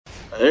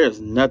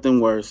There's nothing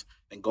worse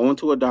than going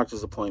to a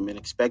doctor's appointment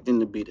expecting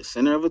to be the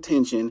center of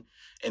attention,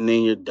 and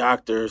then your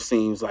doctor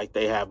seems like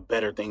they have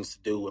better things to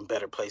do and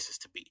better places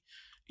to be.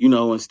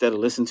 Instead of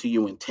listening to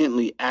you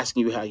intently,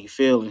 asking you how you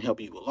feel and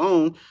help you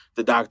along,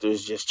 the doctor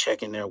is just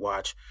checking their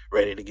watch,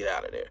 ready to get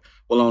out of there.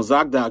 Well, on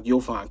ZocDoc, you'll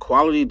find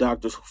quality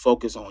doctors who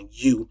focus on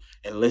you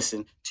and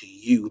listen to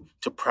you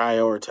to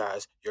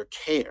prioritize your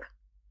care.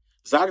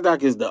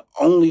 ZocDoc is the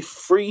only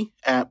free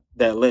app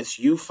that lets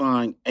you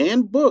find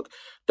and book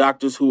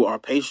doctors who are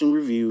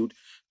patient-reviewed,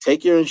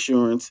 take your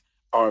insurance,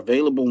 are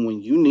available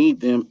when you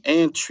need them,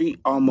 and treat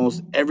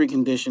almost every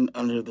condition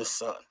under the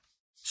sun.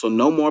 So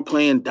no more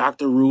playing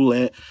doctor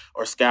roulette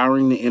or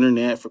scouring the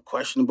internet for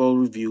questionable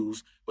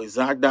reviews. With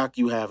ZocDoc,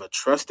 you have a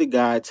trusted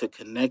guide to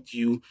connect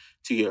you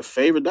to your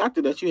favorite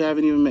doctor that you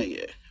haven't even met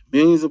yet.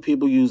 Millions of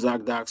people use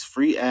ZocDoc's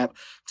free app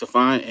to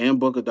find and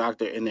book a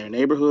doctor in their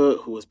neighborhood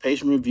who is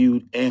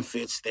patient-reviewed and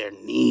fits their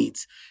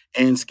needs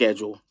and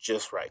schedule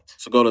just right.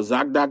 So go to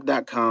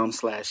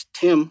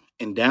ZocDoc.com/Tim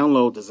and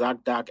download the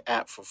ZocDoc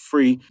app for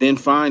free. Then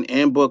find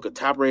and book a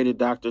top-rated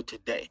doctor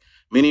today.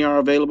 Many are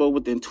available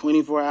within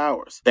 24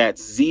 hours.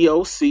 That's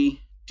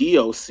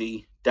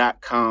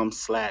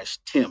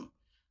ZocDoc.com/Tim.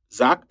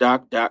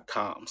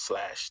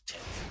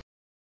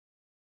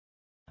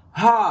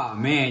 ZocDoc.com/Tim.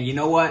 Man, you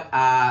know what?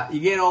 You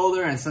get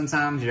older and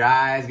sometimes your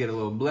eyes get a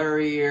little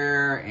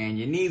blurrier and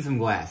you need some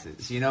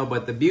glasses,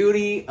 But the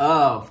beauty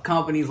of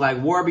companies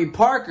like Warby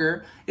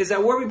Parker is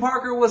that Warby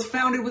Parker was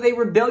founded with a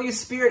rebellious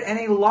spirit and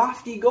a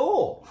lofty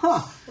goal.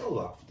 So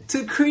lofty.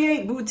 To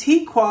create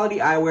boutique quality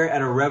eyewear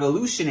at a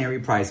revolutionary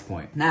price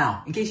point.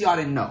 Now, in case y'all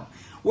didn't know,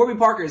 Warby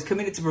Parker is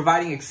committed to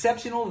providing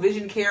exceptional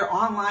vision care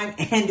online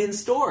and in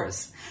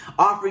stores,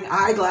 offering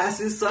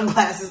eyeglasses,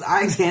 sunglasses,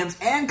 eye exams,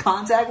 and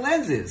contact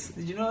lenses.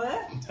 Did you know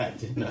that? I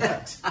did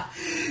not.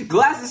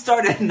 Glasses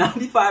start at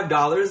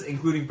 $95,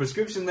 including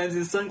prescription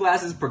lenses,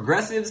 sunglasses,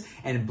 progressives,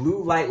 and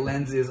blue light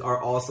lenses are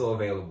also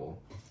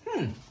available.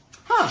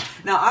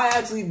 Now, I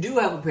actually do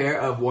have a pair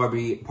of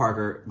Warby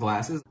Parker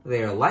glasses.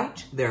 They are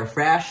light, they're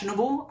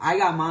fashionable. I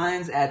got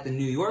mine at the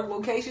New York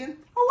location.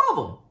 I love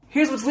them.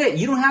 Here's what's lit.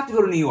 You don't have to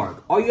go to New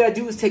York. All you gotta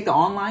do is take the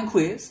online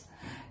quiz,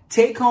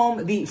 take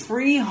home the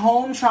free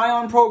home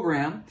try-on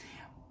program,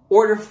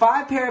 order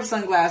 5 pair of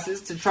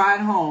sunglasses to try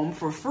at home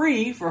for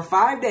free for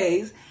 5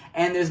 days,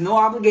 and there's no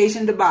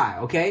obligation to buy,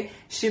 okay?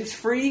 Ships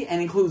free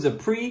and includes a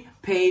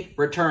prepaid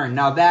return.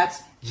 Now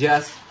that's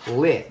just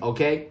lit,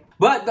 okay?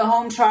 But the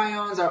home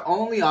try-ons are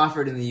only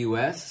offered in the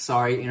U.S.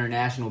 Sorry,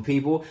 international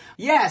people.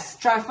 Yes,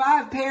 try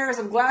 5 pairs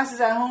of glasses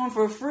at home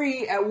for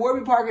free at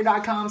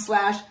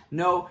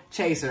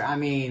warbyparker.com/no-chaser. I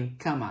mean,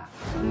 come on.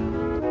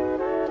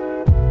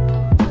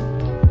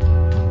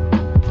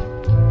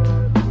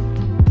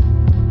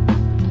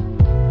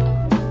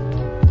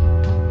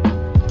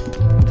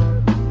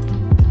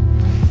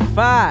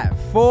 Five,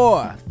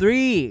 4,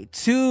 3,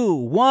 2,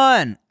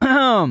 1.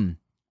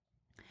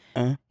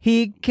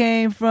 He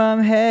came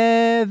from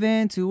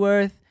heaven to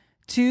earth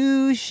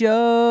to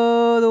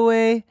show the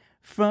way,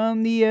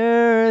 from the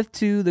earth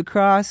to the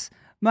cross,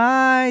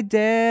 my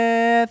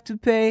death to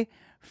pay,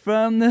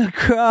 from the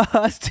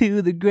cross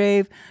to the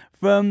grave,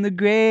 from the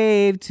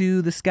grave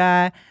to the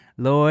sky.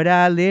 Lord,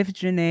 I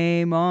lift your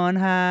name on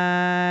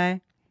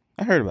high.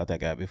 I heard about that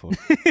guy before.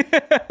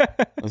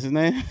 What's his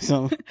name?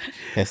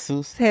 Jesus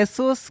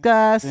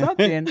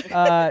something.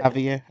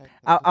 Javier.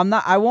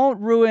 I won't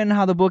ruin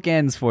how the book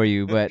ends for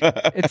you, but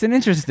it's an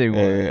interesting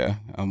one. Yeah,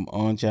 I'm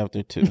on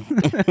chapter 2.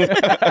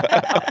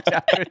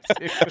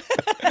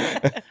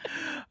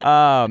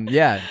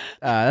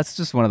 That's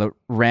just one of the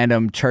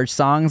random church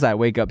songs I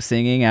wake up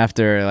singing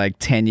after like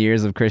 10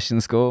 years of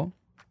Christian school.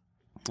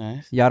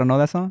 Nice. Y'all don't know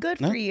that song? Good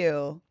for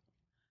you.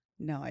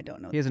 No, I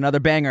don't know. Here's another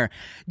banger.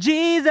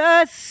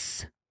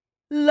 Jesus,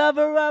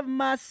 lover of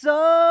my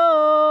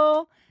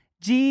soul.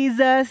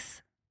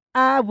 Jesus,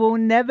 I will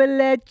never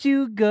let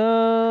you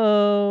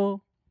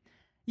go.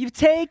 You've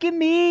taken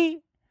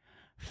me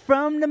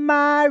from the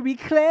miry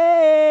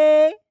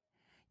clay.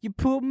 You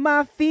put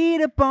my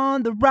feet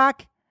upon the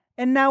rock,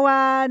 and now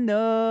I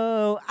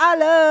know I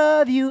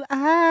love you,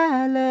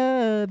 I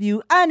love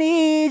you. I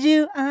need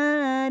you,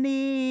 I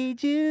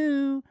need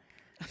you.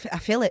 I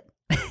feel it.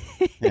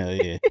 Hell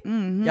yeah.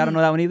 Mm-hmm. Y'all don't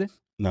know that one either?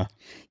 No.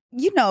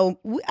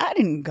 I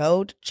didn't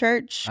go to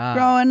church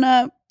growing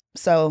up,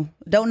 so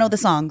don't know the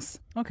songs.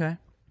 Okay.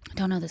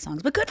 Don't know the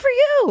songs, but good for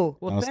you.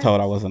 I was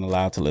told I wasn't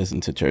allowed to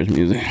listen to church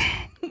music.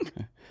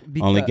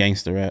 Only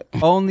gangster rap.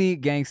 Only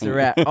gangster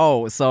rap.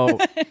 Oh, so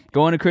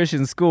going to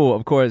Christian school,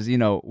 of course, we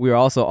were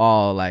also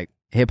all like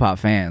hip hop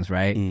fans,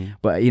 right? Mm.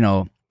 But,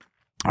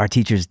 our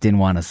teachers didn't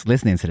want us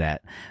listening to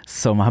that.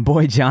 So my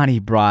boy Johnny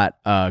brought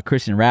a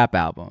Christian rap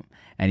album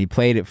and he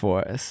played it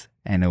for us.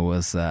 And it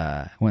went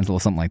a little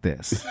something like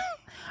this.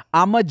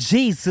 I'm a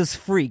Jesus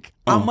freak.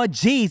 I'm a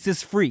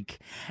Jesus freak.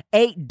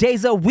 8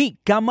 days a week,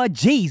 I'm a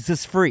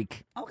Jesus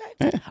freak.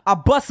 Okay. I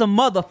bust a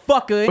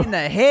motherfucker in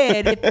the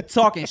head if you're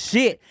talking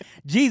shit.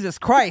 Jesus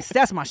Christ,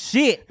 that's my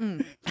shit.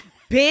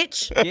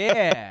 bitch.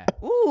 Yeah.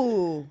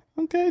 Ooh.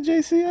 Okay,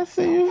 JC, I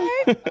see you.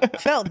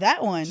 Felt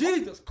that one.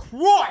 Jesus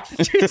Christ.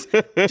 Just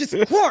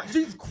Christ.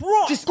 Jesus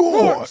Christ. Just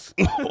Christ.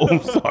 Oh,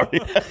 I'm sorry.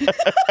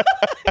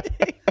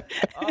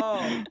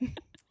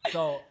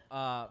 So,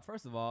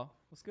 first of all,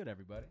 what's good,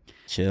 everybody?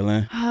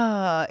 Chilling.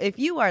 If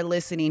you are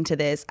listening to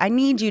this, I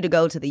need you to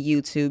go to the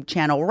YouTube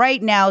channel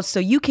right now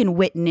so you can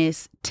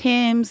witness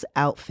Tim's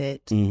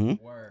outfit.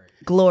 Mm-hmm. Word.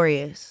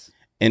 Glorious.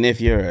 And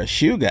if you're a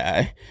shoe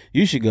guy,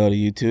 you should go to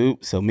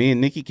YouTube so me and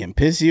Nikki can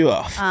piss you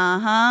off.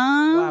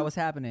 Why? What's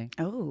happening?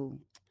 Oh.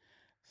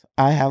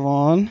 I have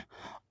on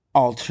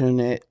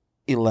alternate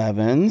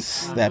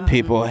 11s that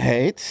people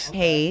hate.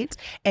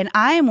 And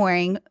I am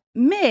wearing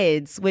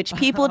mids, which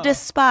people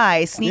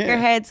despise.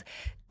 Sneakerheads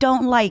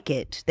don't like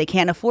it. They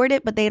can't afford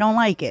it, but they don't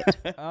like it.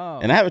 Oh.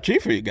 And I have a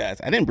treat for you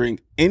guys. I didn't bring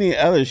any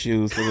other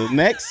shoes for the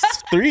next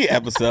 3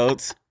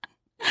 episodes.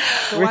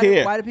 So We're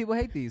here. why do people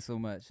hate these so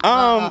much?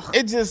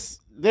 It just,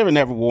 they were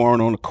never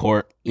worn on the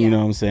court. You know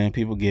what I'm saying?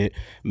 People get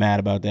mad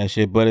about that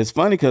shit. But it's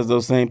funny because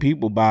those same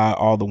people buy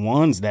all the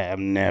ones that have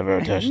never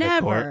touched the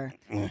court.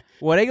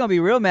 Well, they gonna be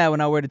real mad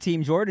when I wear the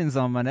Team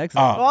Jordans on my next.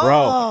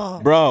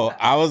 Bro,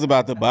 I was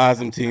about to buy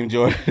some Team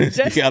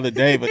Jordans the other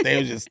day, but they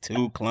were just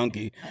too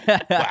clunky.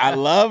 But I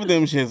loved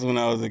them shits when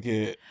I was a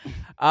kid.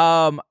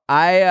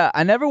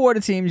 I never wore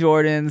the Team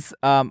Jordans.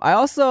 I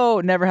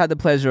also never had the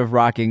pleasure of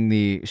rocking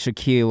the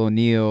Shaquille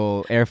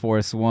O'Neal Air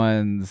Force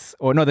Ones,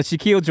 or no, the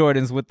Shaquille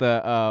Jordans with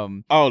the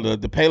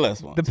the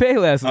Payless ones. the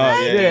Payless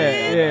ones.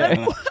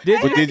 yeah.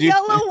 Did you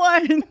yellow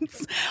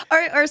ones?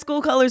 Our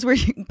school colors were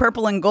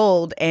purple and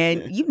gold,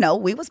 and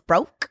we was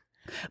broke.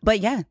 But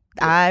yeah,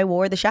 I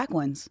wore the Shaq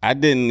ones. I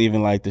didn't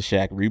even like the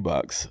Shaq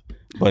Reeboks,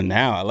 but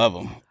now I love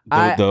them.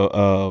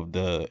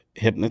 The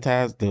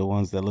hypnotized, the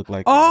ones that look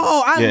like.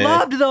 I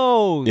loved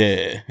those.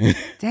 Yeah.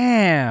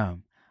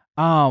 Damn.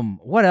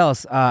 What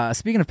else?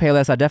 Speaking of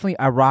Payless,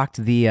 I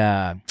rocked the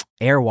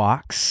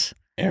Airwalks.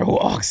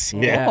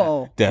 Airwalks. Yeah.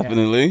 Oh.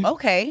 Definitely.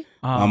 Okay.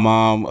 My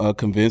mom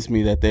convinced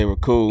me that they were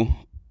cool.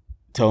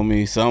 Told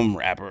me some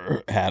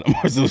rapper had them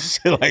or some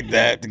shit like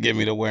that to get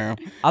me to wear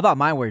them. I thought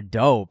mine were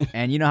dope.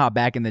 And you know how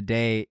back in the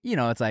day,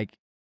 it's like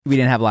we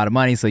didn't have a lot of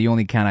money, so you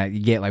only kind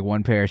of get like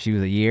one pair of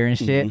shoes a year and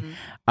shit. Mm-hmm.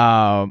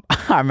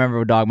 I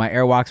remember, dog, my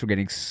Airwalks were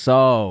getting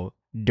so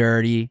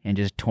dirty and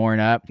just torn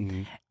up.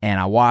 Mm-hmm. And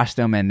I washed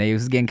them and they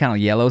was getting kind of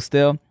yellow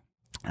still.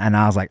 And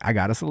I was like, I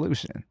got a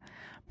solution.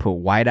 Put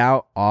white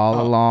out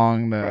all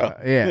along the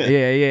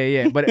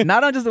yeah. But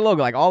not on just the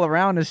logo, like all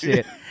around the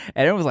shit.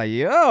 And it was like,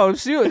 yo,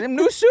 them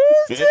new shoes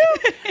too.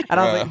 And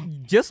I was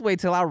like, just wait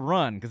till I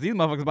run, because these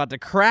motherfuckers about to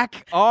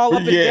crack all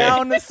up and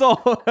down the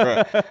sole.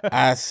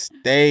 I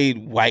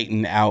stayed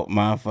whiting out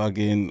my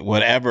fucking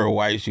whatever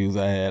white shoes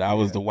I had. I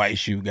was the white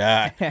shoe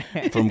guy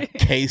from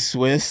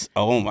K-Swiss.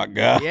 Oh my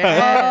god.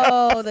 Yeah.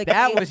 Oh,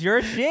 that was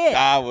your shit.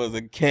 I was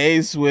a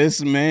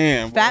K-Swiss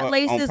man. Fat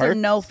laces or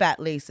no fat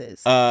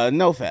laces?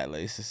 No fat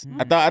laces.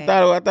 I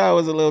thought it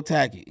was a little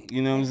tacky.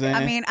 You know what I'm saying?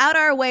 I mean, out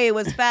our way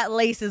was fat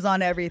laces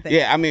on everything.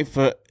 Yeah, I mean,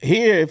 for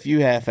here, if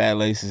you had fat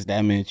laces,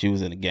 that meant you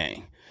was in a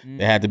gang.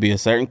 They had to be a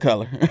certain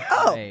color.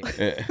 Oh,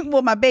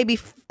 well, my baby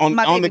on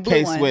the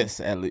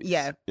K-Swiss at least.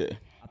 Yeah.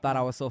 I thought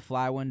I was so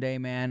fly one day,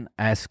 man.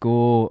 At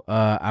school,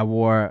 I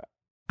wore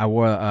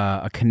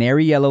a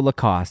canary yellow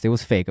Lacoste. It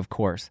was fake, of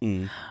course,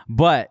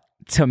 but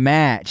to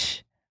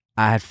match,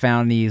 I had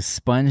found these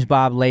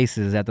SpongeBob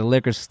laces at the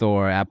liquor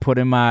store. I put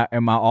in my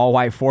all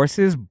white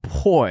Forces.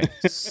 Boy,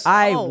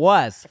 I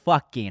was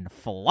fucking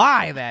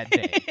fly that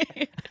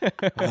day.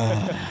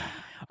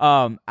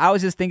 I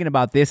was just thinking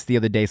about this the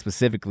other day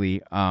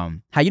specifically. How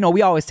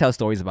we always tell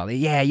stories about it.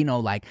 Yeah,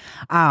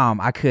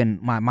 I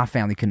couldn't. My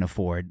family couldn't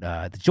afford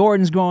the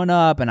Jordans growing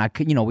up, and I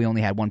could. We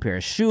only had one pair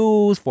of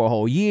shoes for a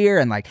whole year,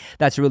 and like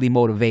that's really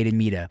motivated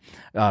me to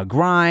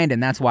grind,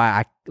 and that's why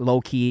I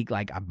low key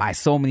I buy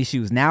so many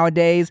shoes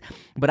nowadays.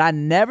 But I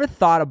never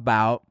thought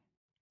about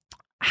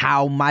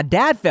how my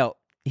dad felt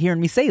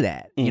hearing me say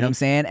that. You know what I'm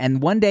saying?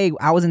 And one day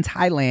I was in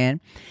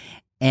Thailand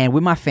and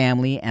with my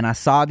family, and I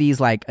saw these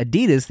like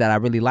Adidas that I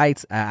really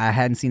liked. I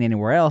hadn't seen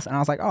anywhere else, and I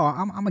was like, "Oh,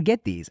 I'm gonna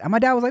get these." And my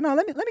dad was like, "No,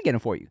 let me get them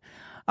for you."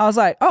 I was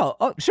like,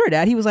 "Oh, sure,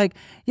 Dad." He was like,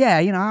 "Yeah,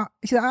 I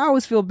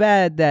always feel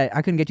bad that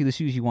I couldn't get you the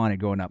shoes you wanted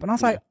growing up." And I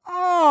was like,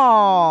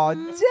 "Oh,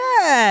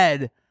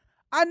 Dad,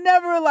 I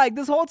never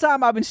this whole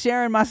time I've been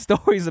sharing my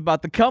stories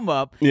about the come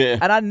up,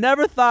 and I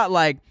never thought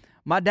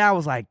my dad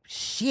was like,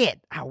 shit,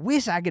 I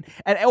wish I could,"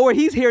 or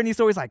he's hearing these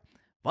stories like,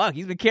 fuck,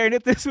 he's been carrying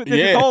this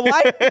his whole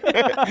life.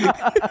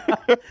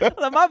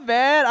 Like, my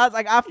bad. I was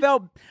like, I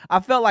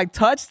felt like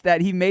touched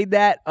that he made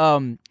that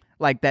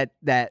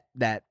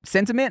that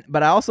sentiment,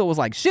 but I also was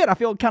like, shit, I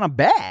feel kind of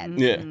bad.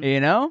 Yeah.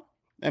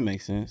 That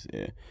makes sense.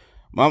 Yeah.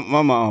 My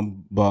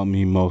mom bought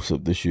me most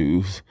of the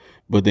shoes,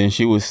 but then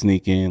she would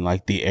sneak in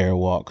the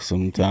Airwalk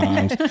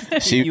sometimes.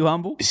 You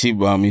humble? She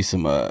bought me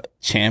some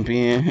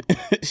Champion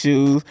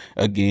shoes.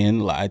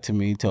 Again, lied to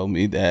me, told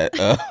me that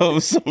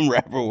some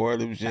rapper wore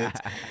them shits.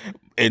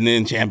 And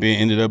then Champion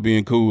ended up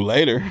being cool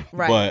later.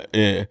 Right. But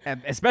yeah.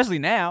 Especially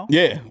now.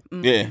 Yeah.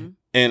 Yeah.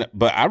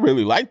 But I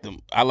really like them.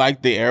 I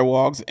like the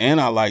Airwalks and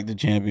I like the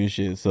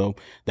Championship. So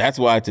that's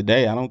why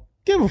today I don't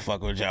give a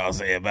fuck what y'all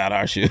say about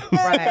our shoes.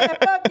 Right.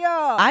 Fuck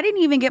y'all. I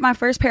didn't even get my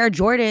first pair of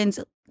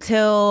Jordans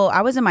till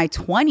I was in my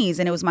 20s,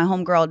 and it was my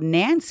homegirl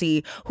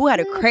Nancy who had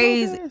a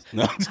crazy.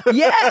 No.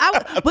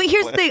 But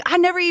here's the thing: I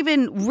never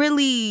even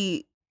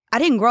really. I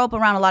didn't grow up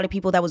around a lot of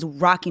people that was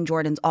rocking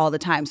Jordans all the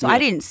time, so I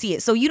didn't see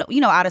it. So you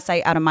know, out of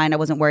sight, out of mind. I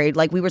wasn't worried.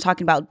 Like we were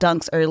talking about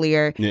Dunks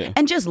earlier,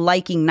 and just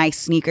liking nice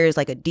sneakers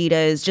like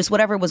Adidas, just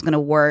whatever was going to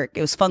work.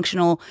 It was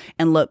functional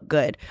and looked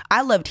good.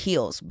 I loved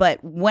heels,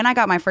 but when I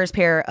got my first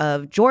pair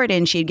of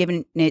Jordan, she had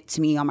given it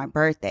to me on my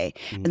birthday,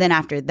 and then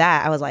after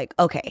that, I was like,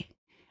 okay.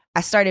 I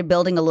started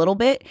building a little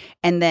bit,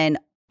 and then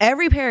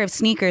every pair of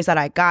sneakers that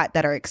I got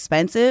that are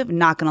expensive,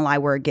 not gonna lie,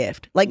 were a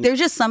gift. Like there's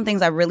just some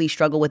things I really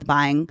struggle with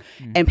buying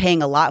and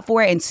paying a lot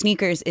for, and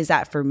sneakers is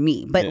that for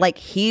me. But like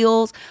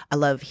heels, I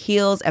love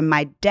heels, and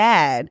my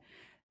dad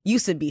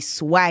used to be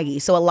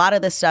swaggy. So a lot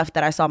of the stuff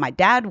that I saw my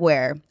dad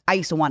wear, I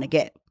used to want to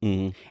get.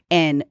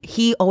 And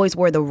he always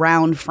wore the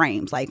round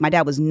frames. Like my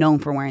dad was known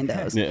for wearing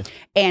those.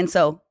 And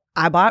so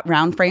I bought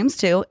round frames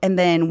too. And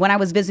then when I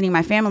was visiting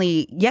my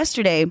family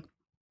yesterday,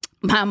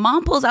 my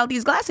mom pulls out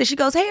these glasses. She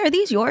goes, hey, are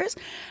these yours?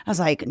 I was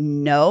like,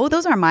 no,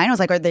 those are mine. I was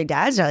like, are they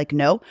dad's? They're like,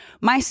 no.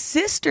 My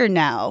sister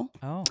now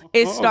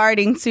is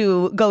starting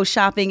to go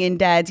shopping in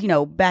dad's,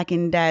 back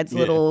in dad's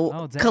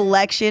little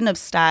collection of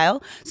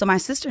style. So my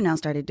sister now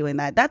started doing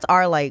that. That's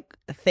our like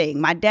thing.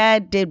 My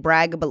dad did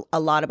brag a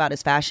lot about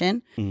his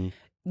fashion.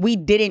 He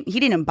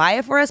didn't buy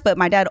it for us, but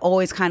my dad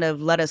always kind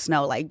of let us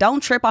know, like,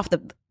 don't trip off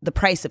the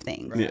price of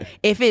things.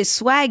 If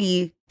it's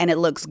swaggy and it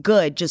looks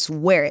good, just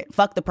wear it.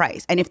 Fuck the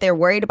price. And if they're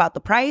worried about the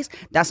price,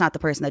 that's not the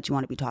person that you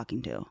want to be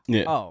talking to.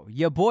 Oh,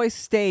 your boy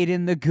stayed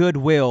in the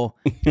Goodwill,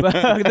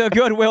 the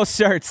Goodwill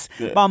shirts.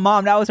 My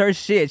mom, that was her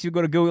shit. She would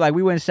go to Goodwill. Like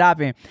we went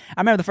shopping.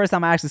 I remember the first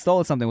time I actually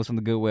stole something was from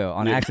the Goodwill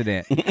on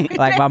accident.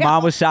 Like my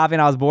mom was shopping.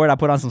 I was bored. I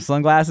put on some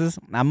sunglasses.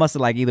 I must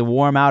have like either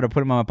wore them out or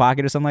put them in my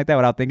pocket or something like that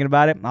without thinking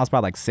about it. I was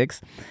probably like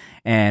 6.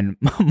 And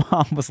my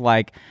mom was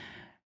like,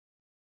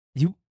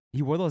 you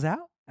wore those out?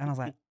 And I was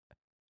like,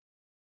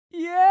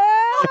 yeah.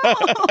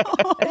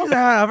 She's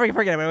like, oh,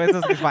 forget it.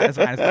 It's fine. I was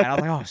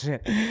like, oh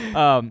shit.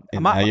 And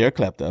now you're a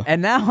klepto.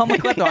 And now I'm a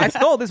klepto. I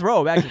stole this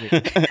robe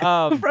actually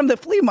from the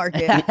flea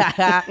market.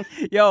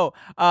 Yo,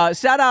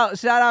 shout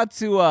out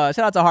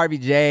to Harvey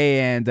J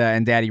and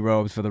Daddy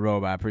Robes for the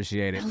robe. I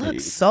appreciate it. It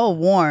looks so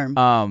warm.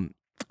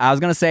 I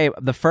was gonna say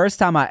the first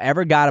time I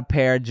ever got a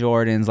pair of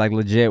Jordans, like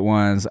legit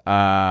ones,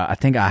 I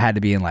think I had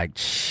to be in like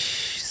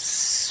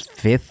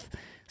 5th,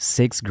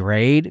 6th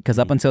grade, because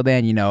up until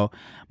then,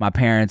 my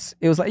parents,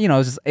 it was like,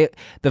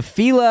 the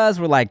Filas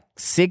were like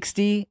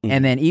 60,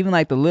 and then even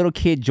like the little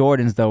kid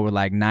Jordans though were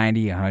like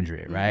 90,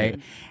 100, right?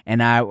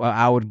 And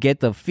I would get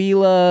the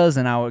Filas,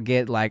 and I would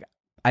get like,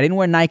 I didn't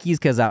wear Nikes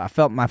because I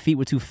felt my feet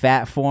were too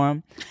fat for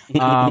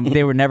them.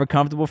 They were never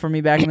comfortable for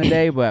me back in the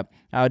day, but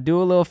I would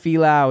do a little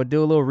Fila, I would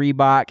do a little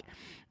Reebok,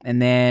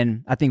 and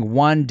then I think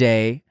one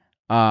day,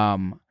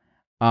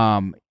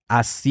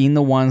 I seen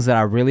the ones that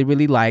I really,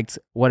 really liked.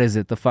 What is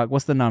it?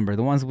 What's the number?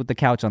 The ones with the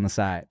couch on the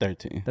side.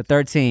 13. The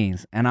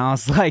 13s. And I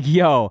was like,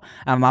 yo,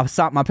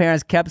 my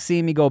parents kept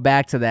seeing me go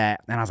back to that.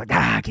 And I was like,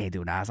 I can't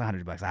do that. It's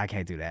 $100. I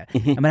can't do that. I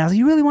was like,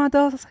 you really want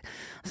those?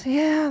 I said,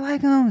 yeah, I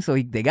like them. So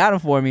they got them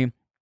for me.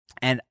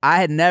 And I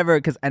had never,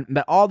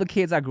 but all the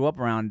kids I grew up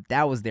around,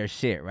 that was their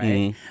shit,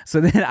 right?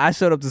 So then I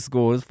showed up to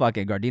school. It was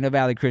fucking Gardena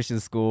Valley Christian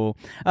School,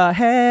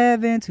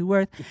 heaven to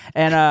earth.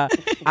 And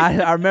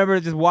I remember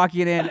just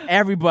walking in,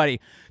 everybody,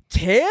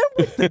 Tim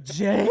with the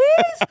J's?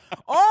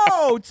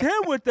 Oh,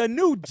 Tim with the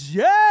new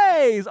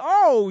J's.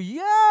 Oh,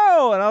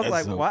 yo. And I was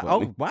like, so wow.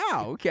 funny. Oh,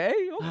 wow. Okay.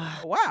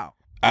 Oh, wow.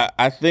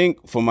 I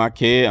think for my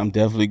kid, I'm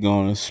definitely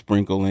going to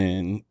sprinkle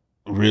in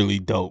really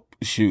dope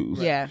shoes.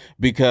 Yeah.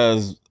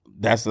 Because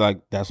that's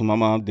what my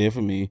mom did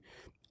for me.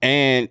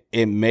 And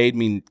it made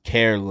me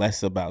care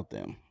less about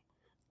them.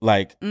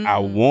 Like, I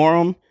wore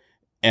them,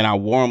 and I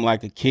wore them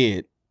like a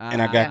kid.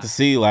 And I got to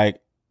see, like,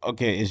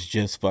 okay, it's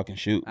just fucking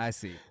shoes. I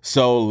see.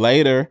 So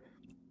later,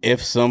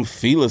 if some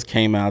Filas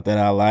came out that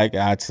I like,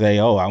 I'd say,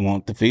 oh, I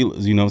want the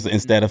Filas,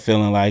 instead of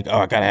feeling like, oh,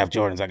 I gotta have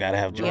Jordans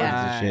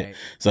and shit.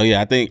 So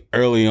yeah, I think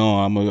early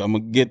on, I'm gonna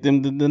get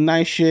them the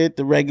nice shit,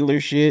 the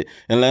regular shit,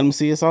 and let them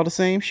see it's all the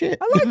same shit.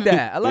 I like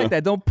that. I like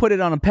that. Don't put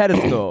it on a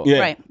pedestal. Yeah.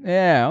 Right.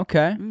 Yeah,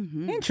 okay.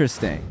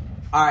 Interesting.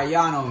 All right,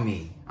 y'all know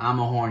me. I'm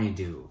a horny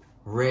dude.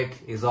 Rick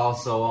is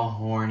also a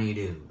horny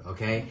dude,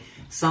 okay?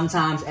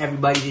 Sometimes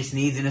everybody just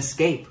needs an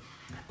escape,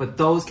 but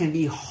those can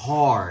be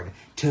hard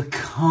to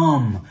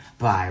come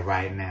by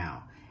right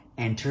now.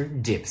 Enter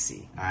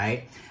Dipsea, all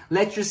right?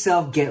 Let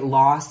yourself get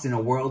lost in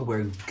a world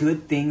where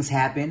good things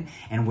happen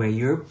and where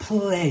your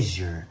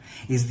pleasure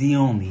is the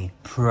only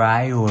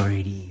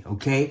priority,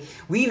 okay?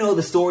 We know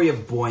the story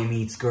of boy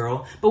meets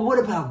girl, but what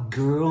about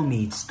girl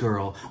meets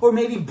girl? Or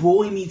maybe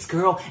boy meets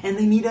girl and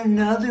they meet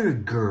another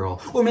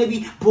girl. Or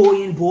maybe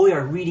boy and boy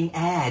are reading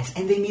ads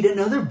and they meet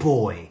another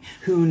boy.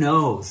 Who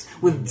knows?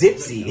 With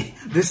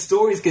Dipsea, the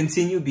stories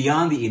continue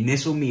beyond the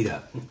initial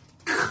meetup.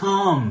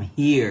 Come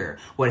hear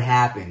what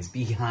happens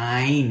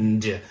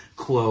behind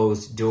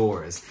closed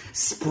doors.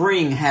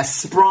 Spring has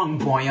sprung,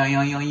 boing,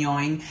 yoing, yoing,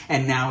 yoing,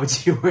 and now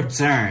it's your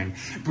turn.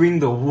 Bring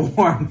the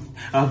warmth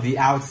of the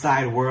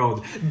outside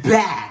world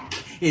back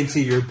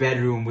into your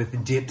bedroom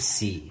with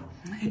Dipsea.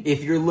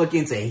 If you're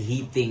looking to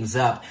heat things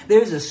up,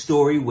 there's a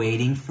story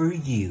waiting for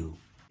you.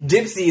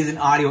 Dipsea is an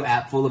audio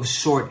app full of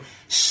short,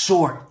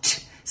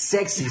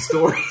 sexy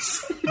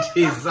stories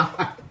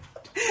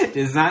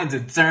designed to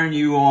turn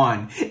you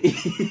on.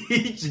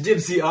 Each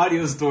Dipsea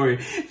audio story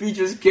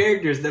features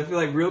characters that feel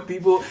like real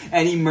people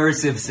and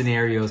immersive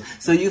scenarios,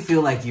 so you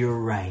feel like you're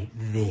right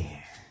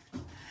there.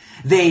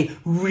 They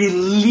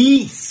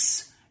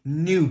release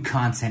new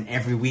content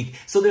every week,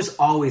 so there's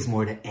always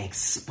more to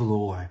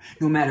explore,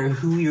 no matter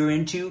who you're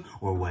into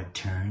or what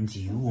turns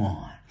you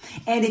on.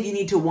 And if you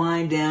need to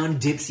wind down,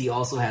 Dipsea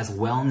also has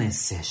wellness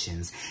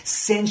sessions,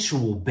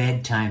 sensual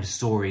bedtime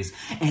stories,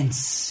 and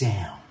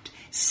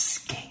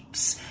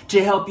soundscapes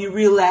to help you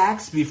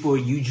relax before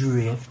you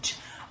drift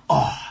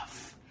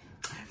off.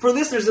 For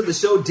listeners of the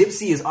show,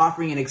 Dipsea is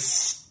offering an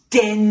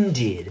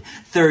extended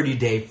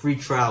 30-day free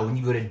trial when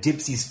you go to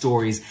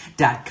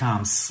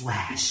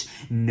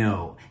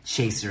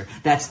dipseastories.com/no-chaser.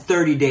 That's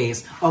 30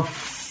 days of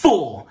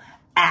full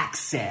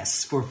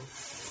access for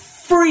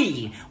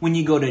free when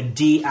you go to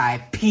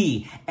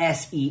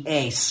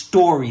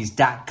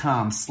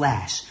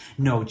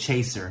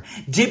dipseastories.com/no-chaser.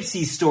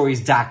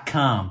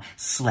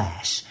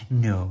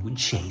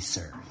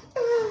 dipseastories.com/no-chaser.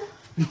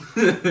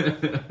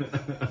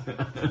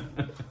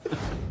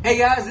 Hey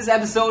guys, this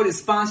episode is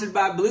sponsored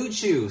by Blue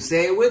Chew.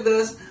 Say it with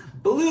us.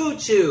 Blue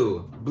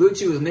Chew. Blue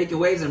Chew is making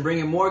waves and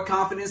bringing more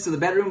confidence to the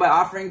bedroom by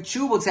offering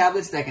chewable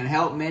tablets that can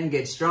help men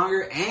get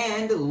stronger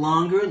and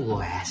longer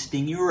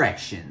lasting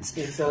erections.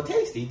 It's so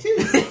tasty too.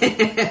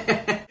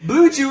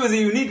 Blue Chew is a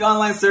unique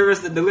online service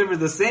that delivers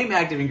the same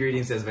active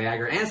ingredients as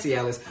Viagra and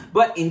Cialis,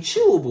 but in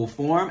chewable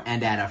form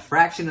and at a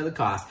fraction of the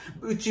cost.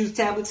 Blue Chew's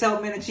tablets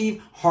help men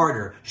achieve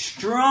harder,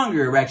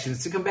 stronger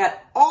erections to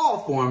combat all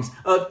forms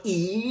of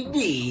ED,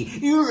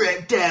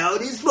 erectile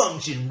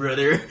dysfunction,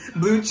 brother.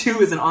 Blue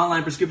Chew is an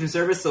online prescription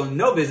service, so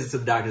no visits to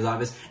the doctor's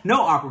office,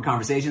 no awkward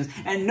conversations,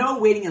 and no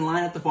waiting in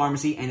line at the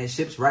pharmacy, and it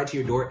ships right to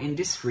your door in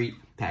discreet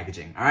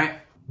packaging, all right?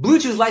 Blue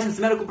Chew's licensed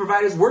medical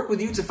providers work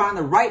with you to find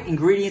the right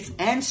ingredients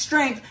and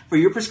strength for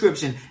your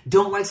prescription.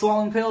 Don't like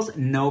swallowing pills?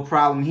 No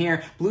problem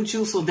here. Blue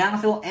Chew's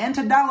sildenafil and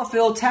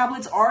tadalafil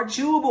tablets are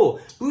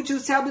chewable. Blue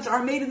Chew's tablets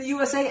are made in the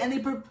USA and they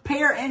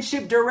prepare and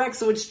ship direct,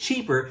 so it's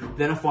cheaper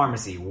than a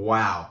pharmacy.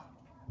 Wow.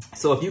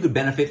 So if you could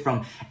benefit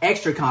from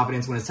extra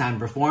confidence when it's time to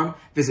perform,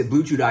 visit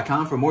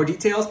BlueChew.com for more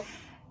details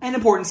and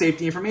important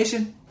safety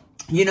information.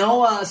 You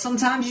know,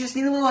 sometimes you just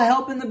need a little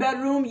help in the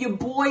bedroom. Your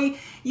boy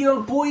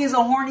is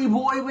a horny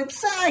boy, but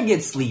I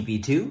get sleepy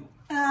too.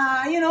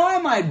 I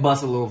might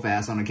bust a little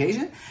fast on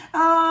occasion.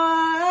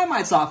 I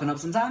might soften up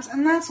sometimes,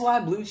 and that's why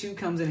Blue Chew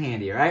comes in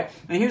handy, all right?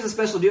 And here's a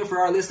special deal for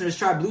our listeners.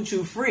 Try Blue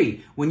Chew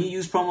free when you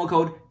use promo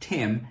code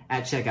TIM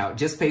at checkout.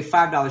 Just pay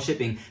 $5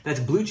 shipping. That's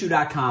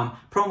BlueChew.com,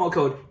 promo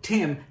code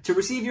TIM to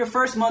receive your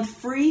first month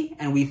free,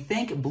 and we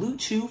thank Blue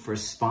Chew for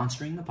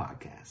sponsoring the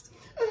podcast.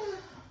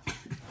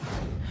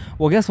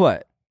 Well, guess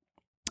what?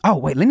 Oh,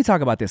 wait, let me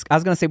talk about this. I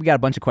was going to say we got a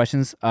bunch of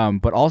questions,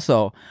 but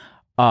also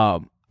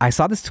I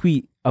saw this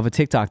tweet of a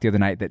TikTok the other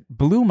night that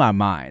blew my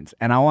mind,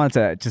 and I wanted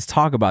to just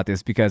talk about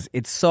this because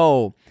it's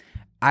so,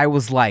 I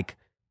was like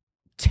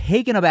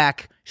taken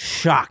aback,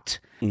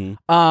 shocked. And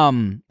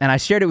I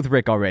shared it with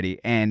Rick already,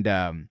 and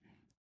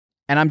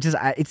I'm just,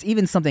 it's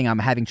even something I'm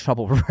having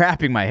trouble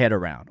wrapping my head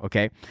around,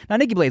 okay? Now,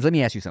 Nikki Blades, let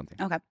me ask you something.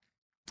 Okay.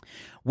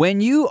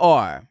 When you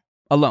are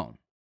alone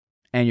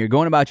and you're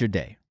going about your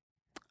day,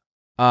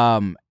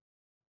 and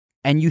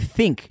you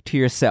think to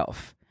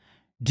yourself,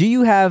 do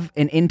you have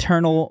an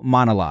internal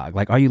monologue?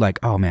 Like, are you like,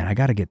 oh man, I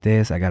gotta get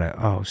this,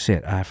 oh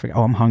shit, I forgot,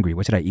 oh, I'm hungry,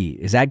 what should I eat?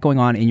 Is that going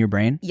on in your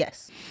brain?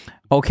 Yes.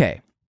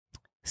 Okay.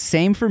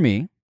 Same for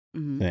me.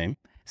 Same.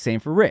 Same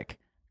for Rick.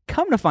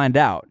 Come to find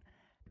out,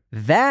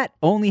 that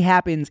only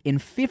happens in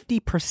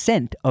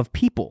 50% of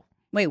people.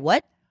 Wait,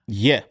 what?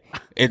 Yeah.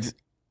 It's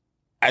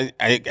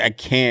I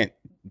can't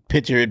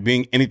picture it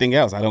being anything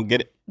else. I don't get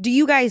it. Do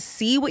you guys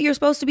see what you're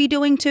supposed to be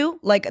doing too?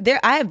 Like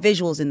I have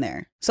visuals in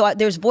there. So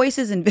there's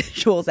voices and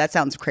visuals. That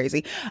sounds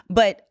crazy.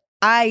 But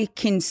I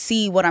can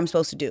see what I'm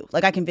supposed to do.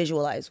 Like I can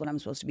visualize what I'm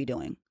supposed to be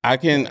doing. I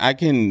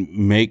can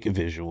make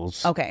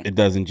visuals. Okay. It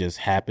doesn't just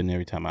happen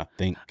every time I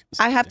think.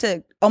 I have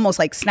to almost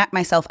like snap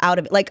myself out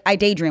of it. Like I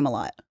daydream a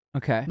lot.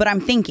 Okay. But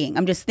I'm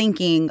just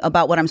thinking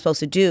about what I'm supposed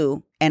to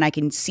do and I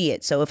can see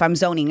it. So if I'm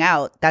zoning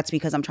out, that's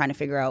because I'm trying to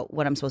figure out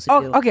what I'm supposed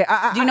to do. Okay.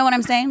 Do you know what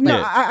I'm saying? No,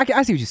 Yeah.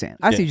 I see what you're saying.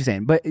 I see what you're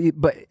saying. But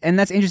and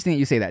that's interesting that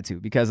you say that too,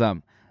 because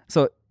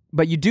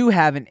but you do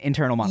have an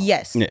internal monologue.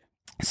 Yes. Yeah.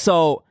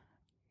 So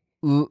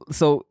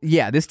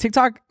yeah, this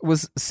TikTok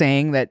was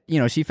saying that,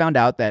 she found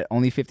out that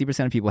only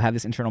 50% of people have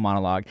this internal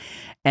monologue,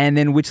 and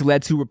then which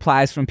led to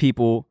replies from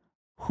people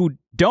who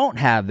don't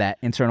have that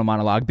internal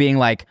monologue being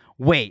like,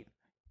 wait,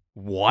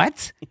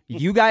 what?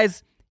 You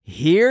guys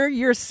hear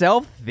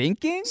yourself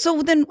thinking?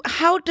 So then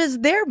how does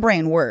their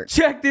brain work?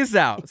 Check this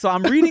out. So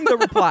I'm reading the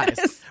replies.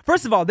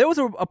 First of all, there was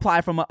a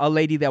reply from a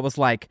lady that was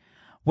like,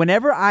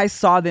 whenever I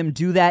saw them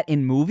do that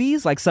in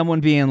movies, like someone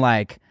being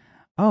like,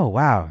 oh,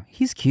 wow,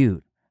 he's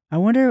cute. I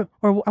wonder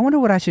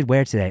what I should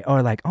wear today.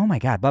 Or like, oh my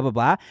God, blah, blah,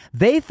 blah.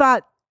 They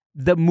thought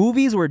the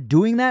movies were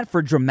doing that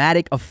for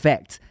dramatic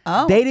effect.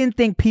 Oh. They didn't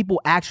think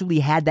people actually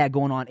had that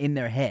going on in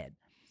their head.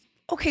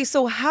 Okay,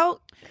 so how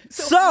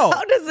So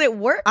does it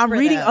work? I'm for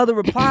reading them? other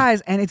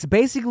replies, and it's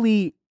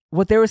basically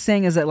what they were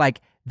saying is that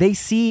like they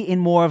see in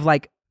more of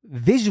like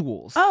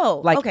visuals.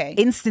 Oh, like okay.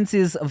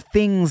 instances of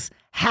things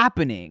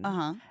happening,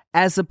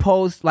 as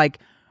opposed like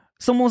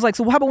someone was like,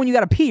 so how about when you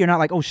gotta pee? You're not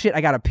like, oh shit,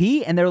 I gotta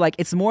pee, and they're like,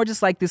 it's more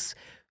just like this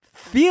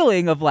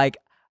feeling of like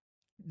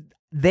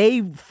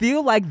they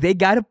feel like they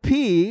gotta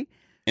pee,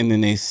 And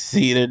then they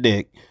see their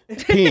dick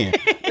peeing.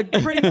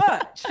 pretty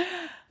much.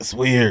 It's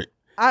weird.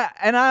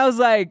 I was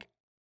like,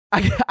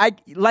 I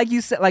like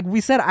you said, like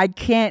we said,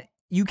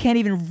 you can't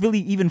even really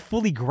even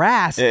fully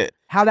grasp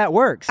how that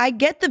works. I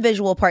get the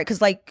visual part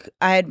because, like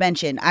I had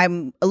mentioned,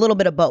 I'm a little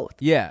bit of both.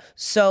 Yeah.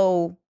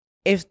 So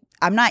if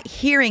I'm not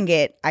hearing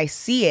it, I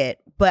see it,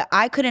 but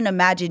I couldn't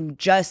imagine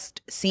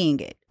just seeing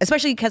it,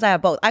 especially because I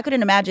have both. I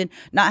couldn't imagine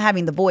not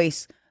having the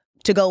voice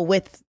to go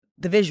with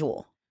the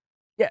visual.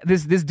 Yeah,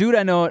 this dude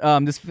I know,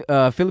 this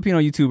Filipino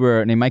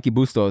YouTuber named Mikey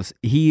Bustos,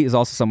 he is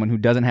also someone who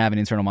doesn't have an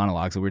internal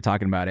monologue, so we were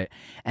talking about it.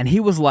 And he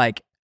was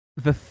like,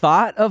 the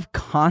thought of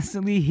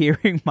constantly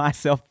hearing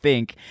myself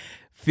think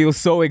feels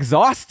so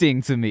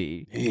exhausting to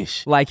me.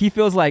 Ish. Like, he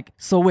feels like,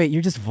 so wait,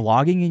 you're just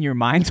vlogging in your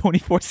mind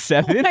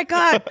 24/7? Oh my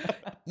God.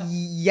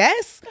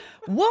 Yes.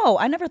 Whoa,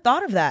 I never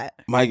thought of that.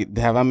 Mike,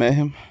 have I met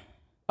him?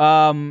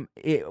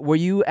 Were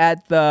you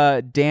at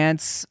the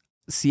Dance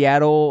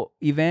Seattle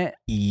event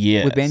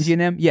Yes. with Benji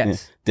and them?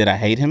 Yes. Yeah. Did I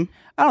hate him?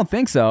 I don't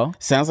think so.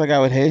 Sounds like I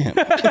would hate him.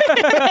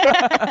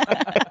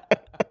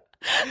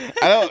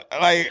 I don't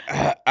like.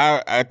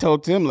 I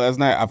told Tim last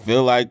night. I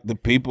feel like the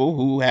people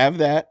who have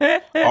that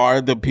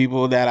are the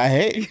people that I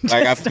hate.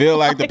 Like I feel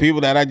like the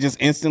people that I just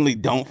instantly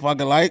don't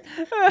fucking like.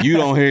 You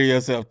don't hear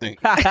yourself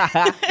think.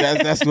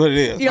 That's what it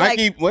is. You're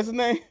Mikey, like, what's his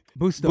name?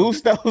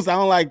 Bustos. Bustos. I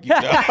don't like you.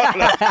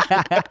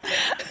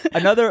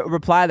 Another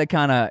reply that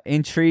kind of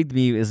intrigued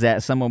me is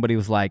that somebody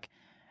was like,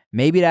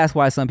 maybe that's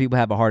why some people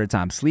have a harder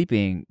time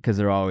sleeping because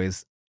they're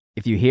always,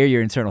 if you hear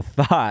your internal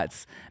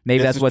thoughts, maybe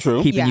This that's is what's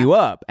true. keeping Yeah. you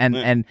up. And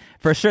Yeah. and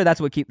for sure that's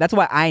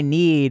why I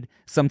need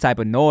some type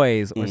of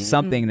noise or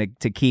something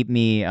to keep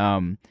me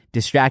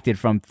distracted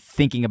from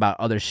thinking about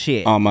other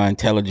shit. All my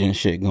intelligent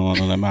shit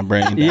going on in my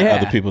brain that Yeah.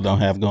 other people don't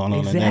have going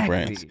on in their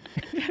brains.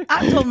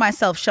 I told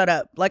myself, shut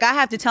up. Like I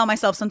have to tell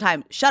myself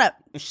sometimes, shut up,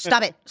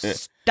 stop it,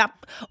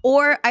 stop.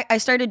 Or I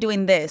started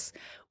doing this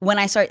when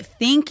I start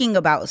thinking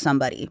about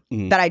somebody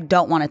that I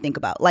don't want to think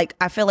about. Like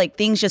I feel like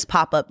things just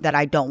pop up that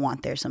I don't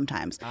want there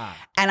sometimes.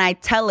 And I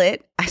tell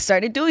it, I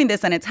started doing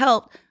this and it's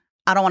helped.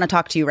 I don't want to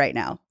talk to you right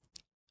now.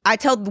 I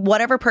tell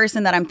whatever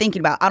person that I'm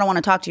thinking about, I don't want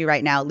to talk to you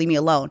right now. Leave me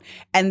alone.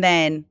 And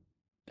then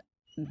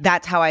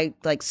that's how I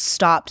like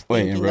stopped. Wait,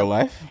 thinking in real of-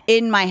 life?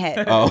 In my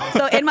head. Oh.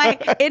 So in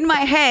my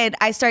head,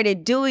 I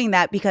started doing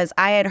that because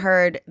I had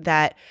heard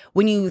that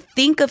when you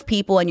think of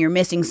people and you're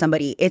missing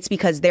somebody, it's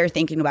because they're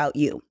thinking about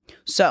you.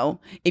 So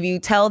if you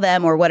tell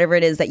them or whatever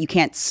it is that you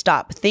can't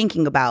stop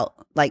thinking about,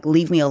 like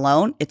leave me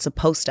alone, it's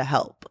supposed to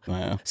help.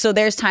 Wow. So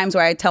there's times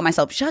where I tell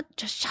myself, just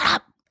shut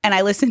up. And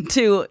I listen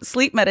to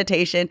sleep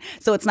meditation.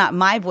 So it's not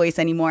my voice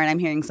anymore and I'm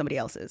hearing somebody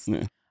else's.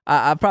 Yeah.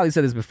 I've probably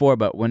said this before,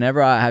 but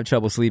whenever I have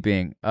trouble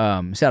sleeping,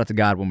 shout out to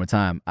God one more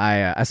time.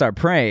 I start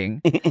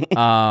praying,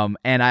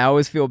 and I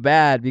always feel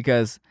bad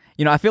because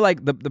I feel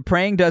like the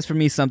praying does for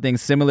me something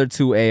similar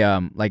to a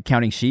like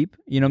counting sheep.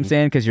 You know what I'm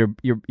saying? Because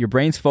your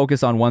brain's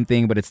focused on one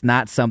thing, but it's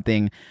not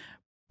something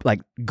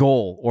like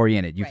goal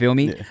oriented. You feel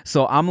me? Yeah.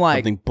 So I'm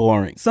like Something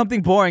boring.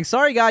 boring.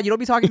 Sorry, God, you don't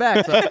be talking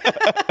back. So,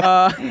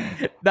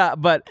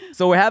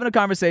 so we're having a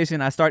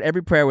conversation. I start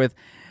every prayer with,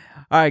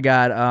 "All right,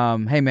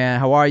 God, hey man,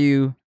 how are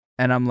you?"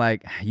 And I'm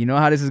like, you know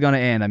how this is gonna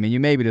end. I mean, you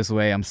made me this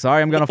way. I'm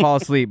sorry, I'm gonna fall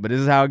asleep, but this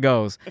is how it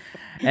goes.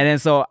 And then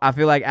so I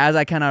feel like as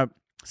I kind of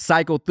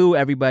cycle through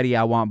everybody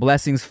I want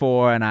blessings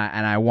for, and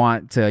I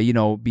want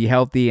to be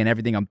healthy and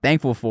everything I'm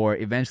thankful for.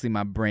 Eventually,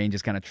 my brain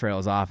just kind of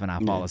trails off and I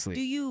fall asleep.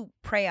 Do you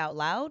pray out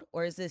loud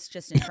or is this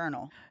just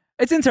internal?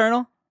 It's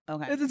internal.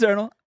 Okay. It's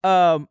internal.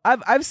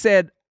 I've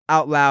said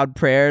out loud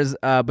prayers,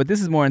 but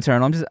this is more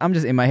internal. I'm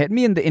just in my head.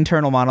 Me and the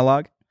internal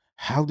monologue.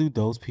 How do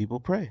those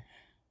people pray?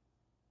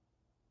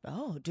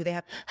 Oh, do they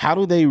have? How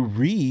do they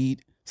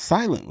read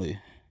silently?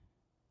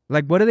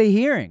 Like, what are they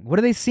hearing? What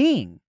are they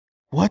seeing?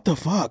 What the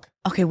fuck?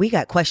 Okay, we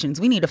got questions.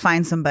 We need to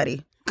find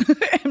somebody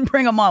and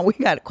bring them on. We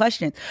got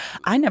questions.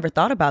 I never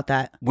thought about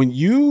that. When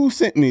you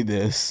sent me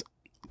this,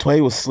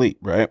 Tway was asleep,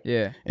 right?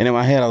 Yeah. And in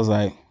my head, I was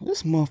like,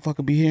 this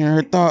motherfucker be hearing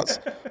her thoughts.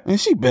 And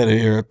she better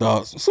hear her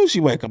thoughts. As soon as she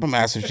wake up, I'm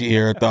asking if she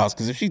hear her thoughts.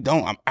 Because if she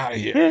don't, I'm out of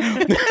here.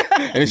 And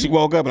then she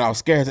woke up and I was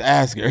scared to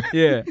ask her.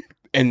 Yeah.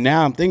 And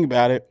now I'm thinking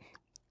about it.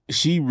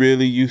 She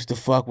really used to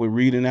fuck with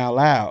reading out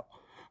loud.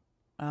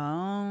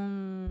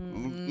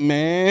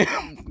 Man,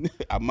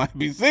 I might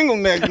be single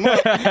next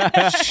month.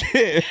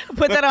 Shit.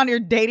 Put that on your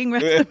dating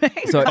resume.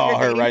 So- Call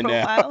her right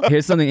now.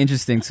 Here's something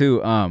interesting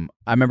too. I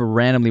remember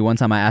randomly one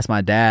time I asked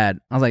my dad,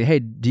 I was like, "Hey,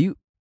 do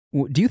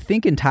you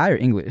think in Thai or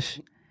English?"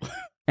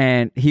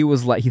 And he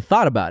was like, he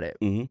thought about it,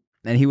 Mhm.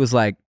 and he was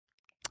like,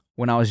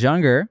 "When I was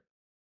younger,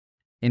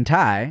 in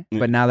Thai,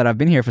 but now that I've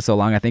been here for so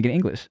long, I think in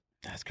English."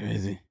 That's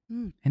crazy.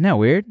 Isn't that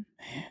weird?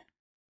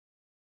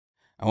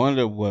 I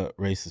wonder what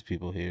racist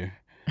people hear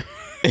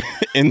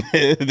in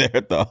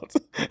their thoughts.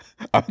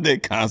 Are they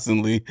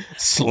constantly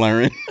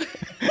slurring?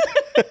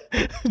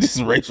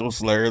 Just racial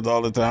slurs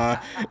all the time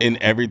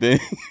in everything.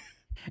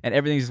 And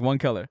everything's just one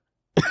color.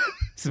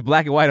 It's just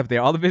black and white up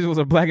there. All the visuals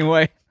are black and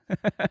white.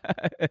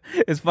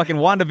 It's fucking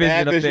WandaVision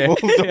Bad up there.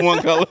 visuals are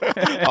one color.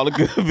 All the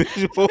good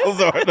visuals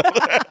are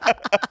another.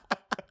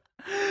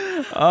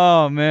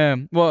 Oh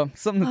man. Well,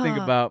 something to think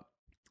about.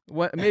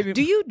 What maybe?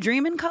 Do you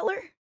dream in color?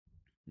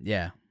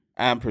 Yeah.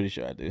 I'm pretty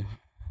sure I do.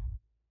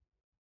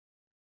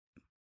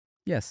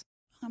 Yes.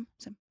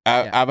 Same.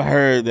 I've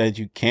heard that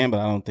you can, but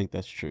I don't think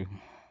that's true.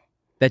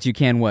 That you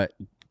can what?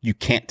 You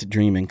can't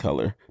dream in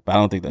color, but I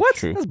don't think that's What?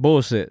 true. That's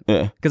bullshit.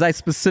 Yeah. Because I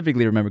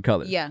specifically remember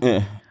colors. Yeah.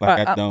 Yeah.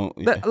 Like I don't.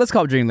 Yeah. Let's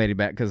call Dream Lady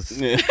back because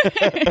Yeah.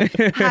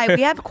 Hi,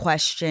 we have a But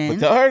question.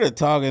 tell her to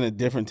talk in a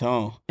different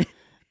tone.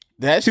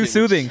 That Too shit was-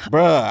 soothing.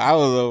 Bruh, I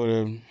was over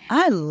there.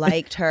 I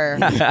liked her.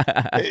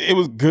 It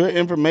was good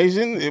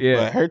information, Yeah.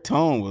 but her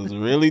tone was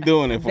really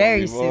doing it for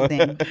Very me. boy.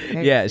 soothing.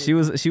 Very yeah,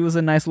 soothing. she was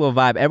a nice little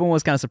vibe. Everyone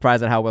was kind of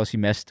surprised at how well she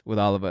meshed with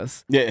all of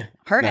us. Yeah.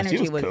 Her Nah, energy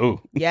she was cool.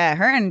 Yeah,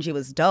 her energy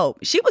was dope.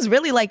 She was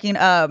really liking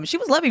she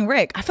was loving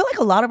Rick. I feel like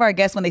a lot of our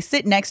guests when they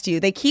sit next to you,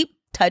 they keep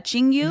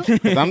touching you.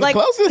 'Cause I'm the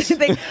closest.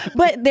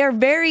 But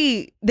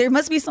there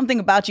must be something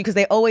about you because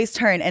they always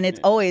turn and it's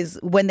always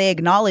when they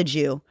acknowledge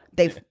you,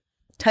 they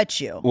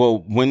touch you.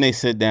 Well, when they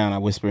sit down, I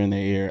whisper in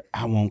their ear,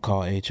 I won't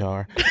call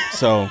HR.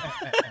 So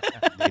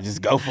they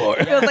just go for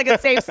it. It was like a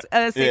safe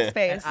Yeah.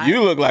 space.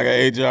 You look like an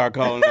HR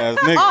calling ass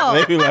nigga. Oh.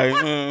 They be like,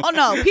 Oh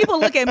no! People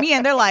look at me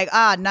and they're like,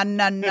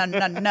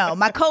 no.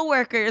 My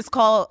coworkers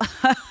call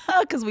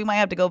because we might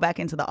have to go back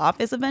into the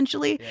office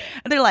eventually.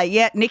 And they're like,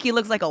 yeah, Nikki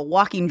looks like a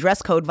walking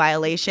dress code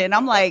violation.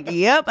 I'm like,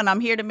 yep, and I'm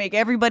here to make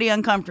everybody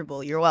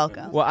uncomfortable. You're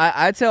welcome. Well,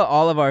 I tell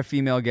all of our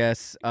female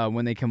guests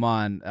when they come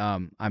on,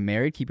 I'm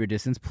married. Keep your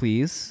distance,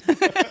 please.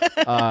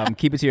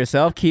 Keep it to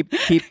yourself. Keep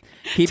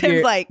Tim's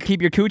your like-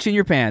 keep your cooch in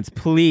your pants,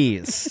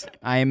 please.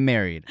 I am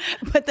married.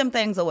 Put them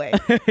things away.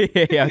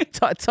 Yeah,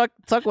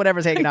 tuck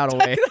whatever's hanging out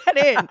away. Put that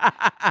in.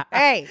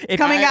 Hey, it's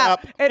coming out.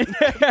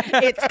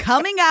 It's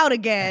coming out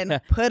again.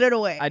 Put it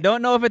away. I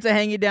don't know if it's a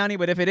hangy downy,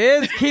 but if it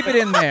is, keep it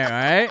in there. All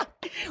right.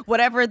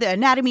 Whatever the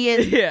anatomy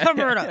is, Yeah.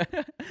 cover it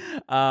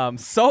up.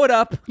 Sew it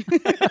up.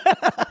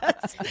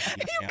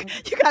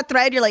 You got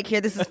thread. You're like,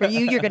 here, this is for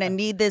you. You're gonna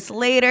need this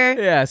later.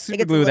 Yeah, It super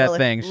gets a glue that little-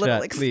 thing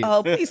little shut, please.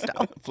 Oh, please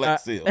stop.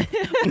 Flex seal.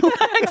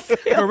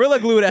 Gorilla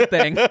glue that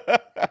thing.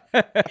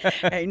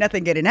 Ain't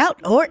nothing getting out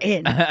or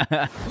in.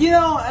 You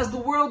know, as the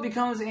world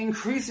becomes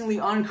increasingly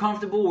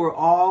uncomfortable, we're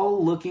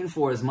all looking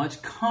for as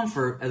much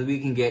comfort as we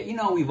can get. You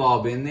know, we've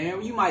all been there.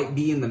 You might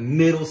be in the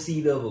middle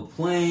seat of a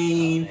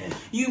plane.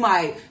 You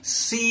might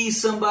see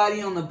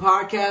somebody on the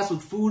podcast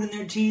with food in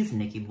their teeth,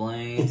 Nikki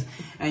Blades,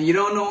 and you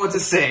don't know what to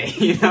say,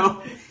 you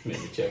know? Let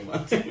me check my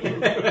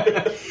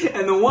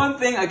And the one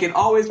thing I can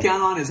always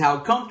count on is how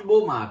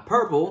comfortable my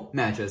Purple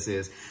mattress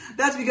is.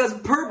 That's because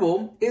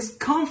Purple is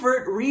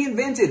comfort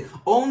reinvented.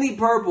 Only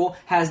Purple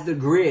has the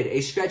Grid, a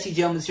stretchy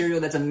gel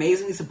material that's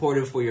amazingly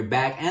supportive for your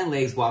back and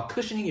legs while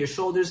cushioning your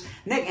shoulders,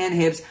 neck, and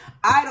hips.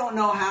 I don't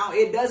know how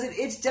it does it.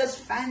 It's just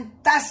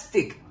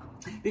fantastic.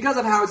 Because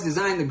of how it's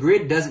designed, the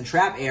Grid doesn't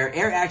trap air.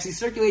 Air actually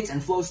circulates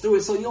and flows through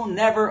it, so you'll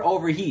never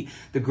overheat.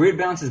 The Grid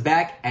bounces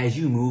back as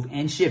you move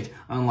and shift,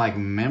 unlike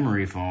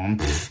memory foam,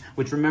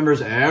 which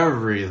remembers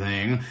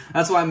everything.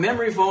 That's why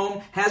memory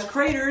foam has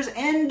craters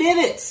and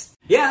divots.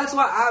 Yeah, that's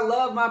why I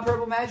love my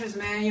Purple mattress,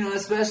 man. You know,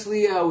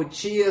 especially with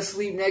Chia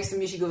asleep next to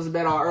me. She goes to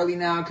bed all early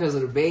now because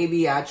of the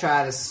baby. I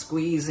try to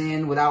squeeze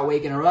in without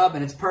waking her up,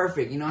 and it's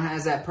perfect. You know, it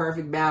has that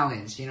perfect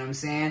balance. You know what I'm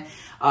saying?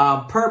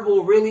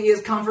 Purple really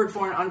is comfort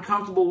for an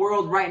uncomfortable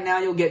world. Right now,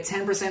 you'll get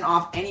 10%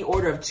 off any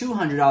order of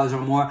 $200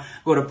 or more.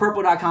 Go to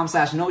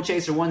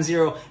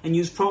purple.com/nochaser10 and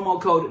use promo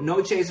code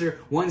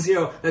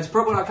nochaser10. That's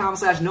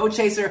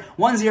purple.com/nochaser10.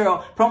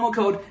 Promo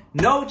code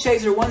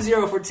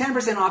nochaser10 for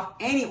 10% off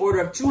any order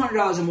of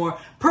 $200 or more.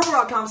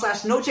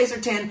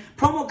 Purple.com/nochaser10.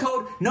 Promo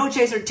code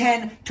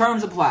nochaser10.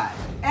 Terms apply.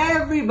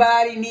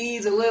 Everybody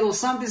needs a little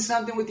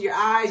something with your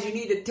eyes. You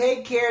need to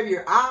take care of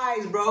your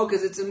eyes, bro,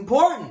 because it's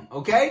important,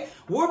 okay?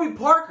 Warby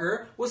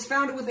Parker was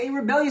founded with a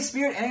rebellious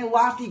spirit and a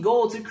lofty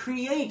goal to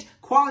create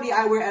quality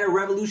eyewear at a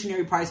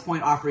revolutionary price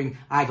point, offering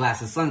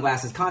eyeglasses,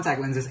 sunglasses,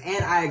 contact lenses,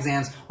 and eye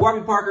exams.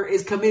 Warby Parker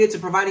is committed to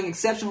providing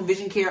exceptional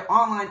vision care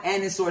online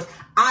and in stores.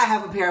 I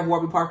have a pair of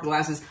Warby Parker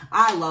glasses.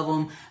 I love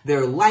them.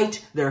 They're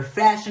light. They're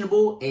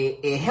fashionable.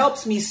 It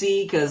helps me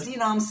see because, you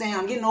know what I'm saying,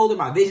 I'm getting older.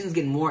 My vision's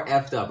getting more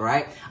effed up,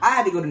 right? I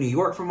had to go to New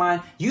York for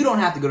mine. You don't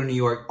have to go to New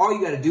York. All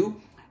you got to do,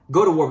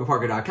 go to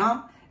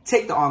warbyparker.com.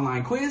 take the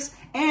online quiz,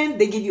 and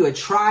they give you a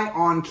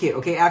try-on kit,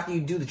 okay? After you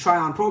do the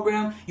try-on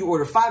program, you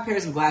order 5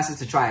 pairs of glasses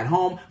to try at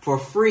home for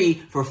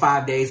free for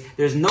 5 days.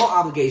 There's no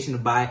obligation to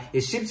buy. It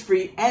ships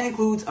free and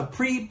includes a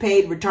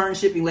prepaid return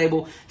shipping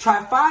label.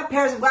 Try 5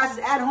 pairs of glasses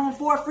at home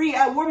for free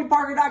at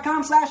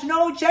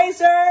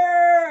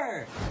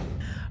warbyparker.com/nochaser.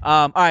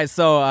 All right,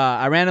 so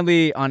I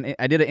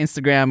did an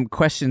Instagram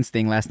questions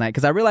thing last night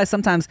because I realized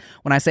sometimes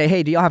when I say,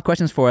 hey, do y'all have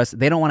questions for us,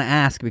 they don't want to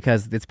ask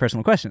because it's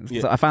personal questions.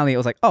 Yeah. So I finally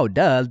was like, oh,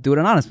 duh, do it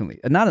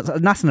anonymously.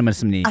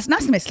 Anonymously.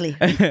 Anonymously.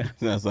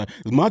 That's like,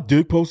 my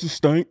dick posters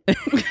stink. It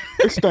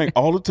stink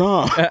all the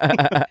time.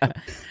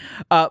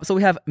 So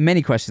we have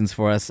many questions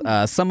for us.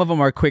 Some of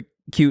them are quick,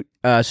 cute,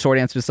 short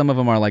answers. Some of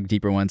them are like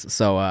deeper ones.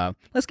 So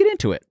let's get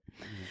into it.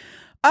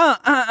 Let's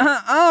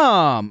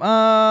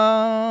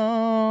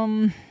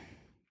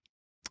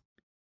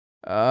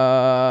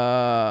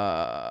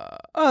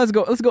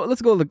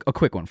go a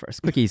quick one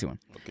first. Quick, easy one.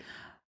 Okay.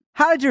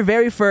 How did your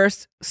very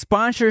first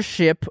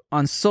sponsorship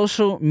on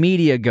social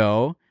media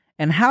go,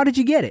 and how did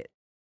you get it?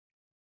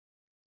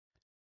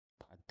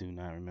 I do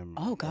not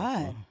remember. Oh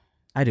God.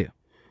 I do.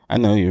 I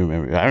know you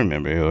remember. I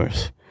remember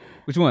yours.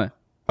 Which one?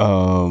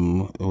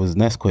 It was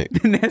Nesquik.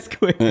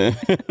 Nesquik.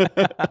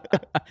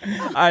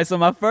 All right, so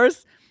my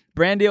first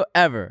brand deal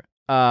ever.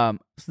 So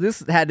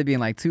this had to be in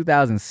like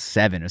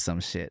 2007 or some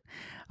shit.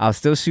 I was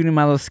still shooting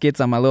my little skits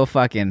on my little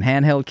fucking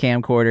handheld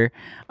camcorder,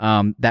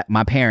 that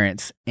my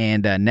parents,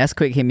 and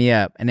Nesquik hit me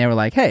up and they were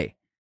like, hey,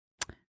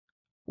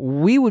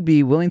 we would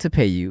be willing to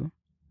pay you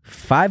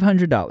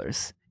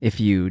 $500 if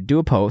you do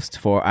a post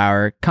for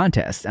our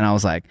contest. And I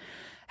was like,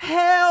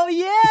 hell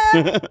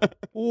yeah.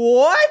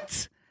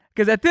 What?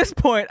 Because at this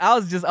point, I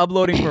was just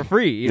uploading for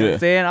free. You know what I'm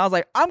saying? I was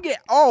like,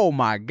 oh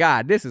my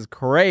God, this is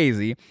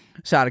crazy.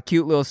 Shot a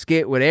cute little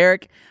skit with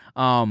Eric.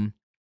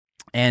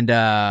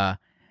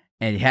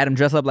 And he had him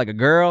dress up like a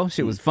girl.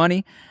 Shit was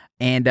funny.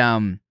 And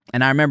I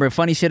remember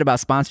funny shit about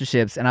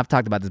sponsorships, and I've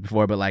talked about this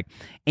before, but like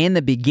in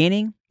the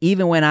beginning,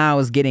 even when I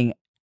was getting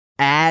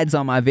ads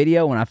on my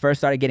video, when I first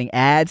started getting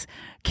ads,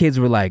 kids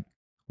were like,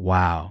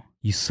 wow,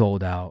 you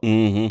sold out.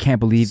 Mm-hmm.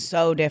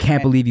 So different.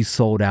 Can't believe you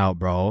sold out,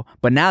 bro.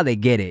 But now they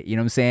get it. You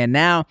know what I'm saying?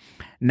 Now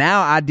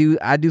I do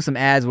some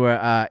ads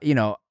where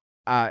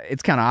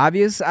it's kind of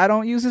obvious I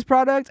don't use this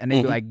product, and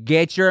they be like,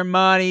 get your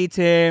money,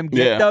 Tim.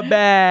 Get the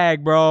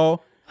bag, bro.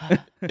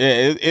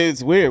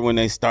 It's weird when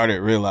they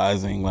started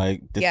realizing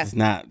like this is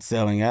not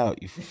selling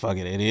out. You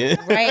fucking idiot.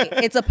 Right.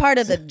 It's a part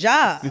of the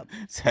job.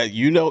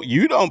 You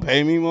don't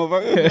pay me,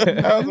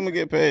 motherfucker. How's I'm gonna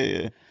get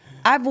paid?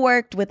 I've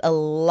worked with a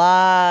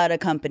lot of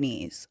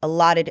companies. I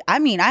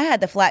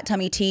had the flat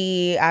tummy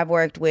tea. I've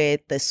worked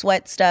with the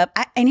sweat stuff.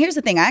 And here's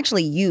the thing. I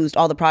actually used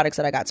all the products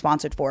that I got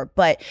sponsored for.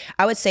 But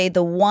I would say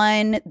the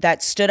one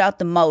that stood out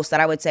the most, that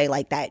I would say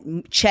like that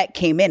check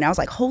came in, and I was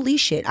like, holy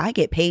shit, I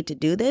get paid to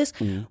do this,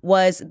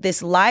 was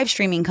this live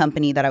streaming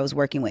company that I was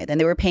working with.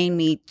 And they were paying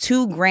me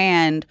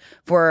 $2,000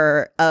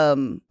 for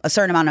a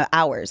certain amount of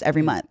hours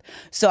every month.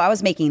 So I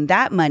was making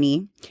that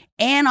money,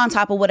 and on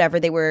top of whatever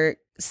they were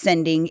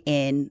sending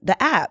in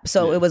the app.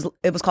 So it was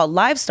called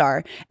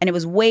LiveStar, and it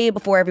was way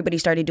before everybody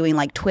started doing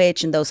like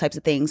Twitch and those types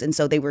of things. And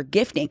so they were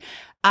gifting.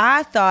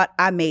 I thought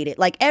I made it.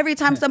 Like every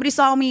time somebody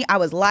saw me, I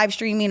was live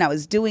streaming, I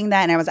was doing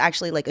that, and I was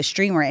actually like a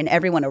streamer, and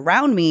everyone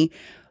around me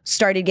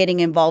started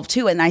getting involved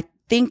too. And I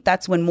think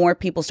that's when more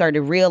people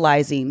started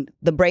realizing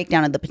the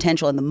breakdown of the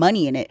potential and the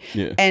money in it.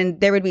 Yeah. And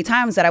there would be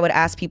times that I would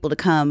ask people to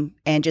come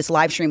and just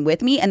live stream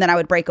with me, and then I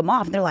would break them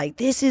off, and they're like,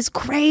 this is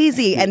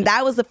crazy. And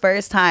that was the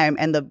first time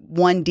and the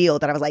one deal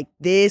that I was like,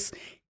 this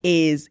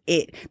is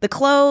it. The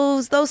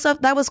clothes, those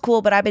stuff, that was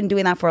cool, but I've been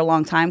doing that for a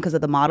long time because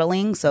of the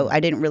modeling, so I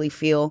didn't really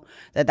feel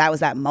that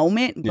was that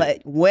moment. Yeah.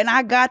 But when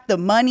I got the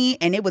money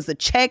and it was the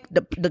check,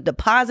 the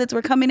deposits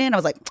were coming in, I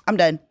was like, I'm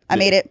done. I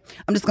made it.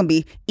 I'm just gonna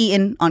be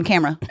eating on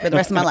camera for the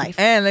rest of my life.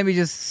 And let me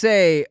just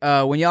say,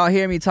 when y'all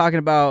hear me talking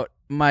about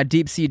my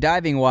deep sea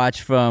diving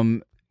watch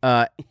from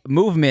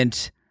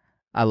Movement,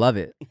 I love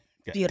it.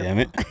 Damn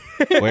it.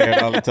 Wear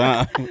it all the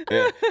time.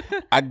 Yeah.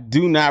 I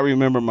do not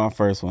remember my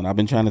first one. I've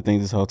been trying to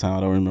think this whole time.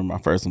 I don't remember my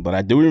first one, but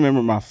I do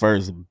remember my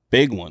first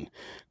big one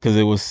because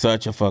it was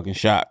such a fucking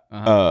shock.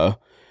 I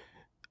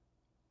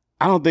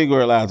don't think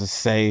we're allowed to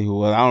say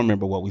who. I don't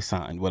remember what we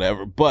signed,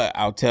 whatever. But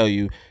I'll tell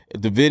you,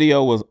 the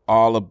video was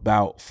all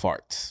about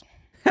farts.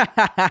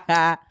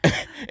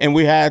 And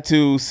we had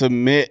to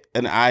submit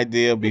an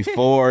idea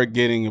before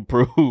getting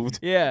approved.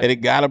 Yeah. And it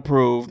got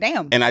approved.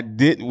 Damn. And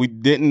we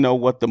didn't know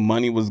what the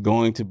money was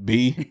going to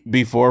be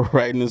before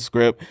writing the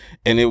script.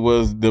 And it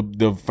was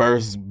the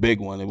first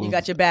big one. You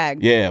got your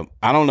bag. Yeah.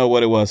 I don't know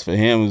what it was for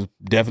him. It was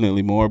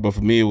definitely more, but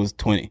for me it was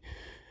 20.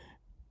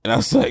 And I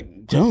was like,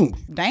 damn.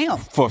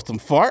 For some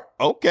fart?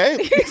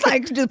 Okay. He's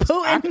like, just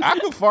pooing. I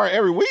can fart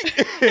every week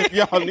if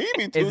y'all need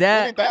me to. Is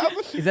that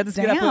the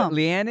skit I put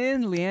Leanne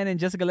in? Leanne and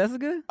Jessica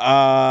Lessiga?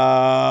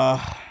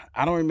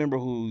 I don't remember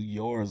who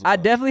yours was. I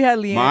definitely had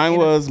Leanne. Mine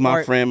was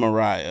my friend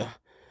Mariah.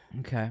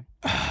 Okay.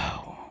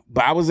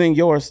 But I was in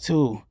yours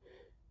too.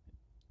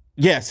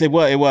 Yes, it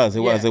was. It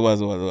was.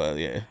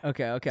 Yeah.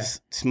 Okay.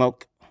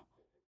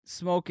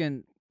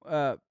 Smoking.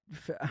 I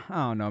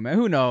don't know, man.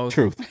 Who knows?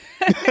 Truth.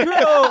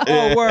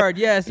 Oh, word.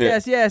 Yes. Okay,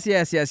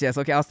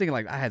 I was thinking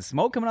like I had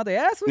smoke coming out the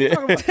ass. What are you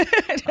talking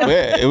about?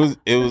 Yeah, it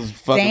was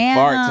fucking Damn.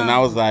 farts, and I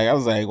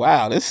was like,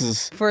 wow, this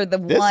is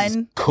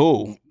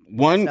cool.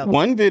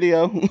 One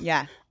video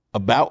Yeah.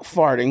 about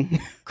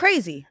farting.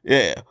 Crazy.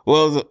 Yeah.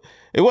 Well,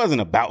 it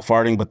wasn't about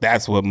farting, but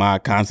that's what my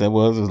concept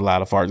was. There's a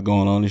lot of farts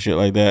going on and shit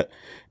like that.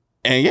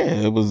 And yeah,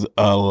 it was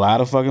a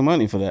lot of fucking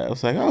money for that. I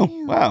was like, oh,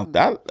 wow,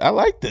 I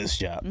like this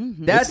job.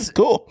 Mm-hmm. This is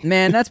cool.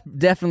 Man, that's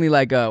definitely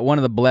like one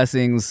of the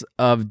blessings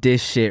of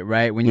this shit,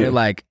 right? When you're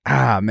like,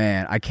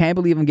 man, I can't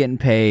believe I'm getting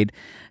paid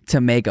to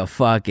make a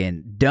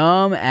fucking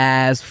dumb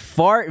ass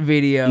fart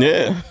video.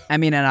 Yeah. I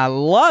mean, and I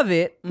love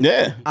it.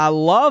 Yeah. I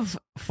love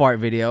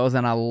fart videos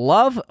and I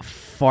love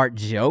fart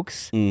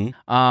jokes.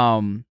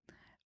 Mhm.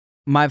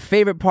 My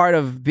favorite part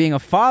of being a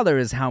father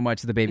is how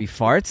much the baby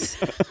farts.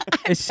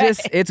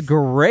 It's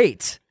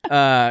great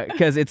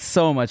because it's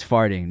so much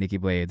farting, Nikki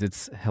Blades.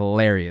 It's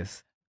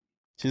hilarious.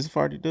 She's a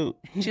farty dude.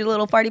 She's a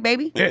little farty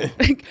baby. Yeah.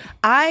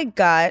 I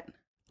got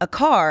a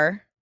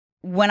car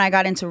when I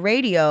got into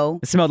radio.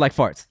 It smelled like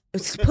farts.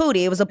 It's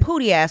pooty. It was a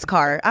pooty ass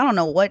car. I don't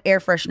know what air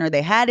freshener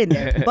they had in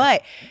there,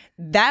 but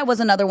that was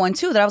another one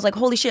too that I was like,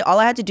 holy shit, all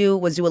I had to do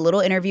was do a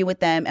little interview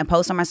with them and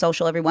post on my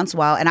social every once in a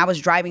while. And I was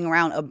driving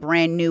around a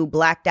brand new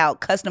blacked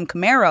out custom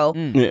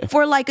Camaro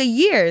for like a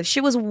year.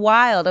 Shit was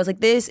wild. I was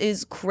like, this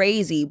is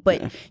crazy.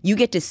 But you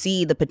get to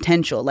see the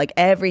potential. Like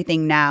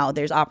everything now,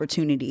 there's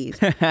opportunities.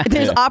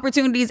 There's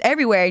opportunities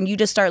everywhere. And you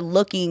just start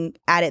looking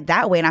at it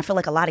that way. And I feel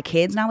like a lot of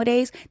kids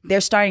nowadays,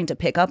 they're starting to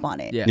pick up on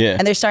it. Yeah.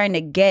 And they're starting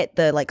to get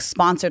the like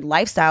sponsored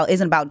lifestyle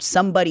isn't about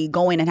somebody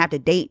going and have to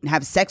date and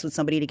have sex with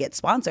somebody to get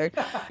sponsored.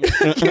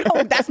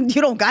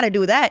 You don't got to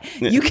do that.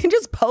 You can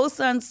just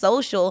post on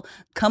social,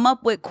 come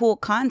up with cool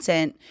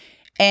content,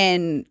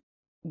 and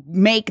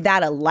make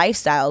that a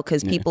lifestyle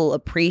because people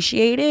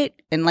appreciate it.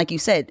 And like you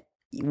said,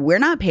 we're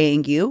not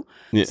paying you,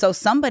 so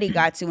somebody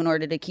got to in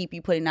order to keep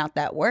you putting out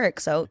that work.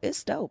 So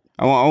it's dope.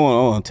 I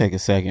want to take a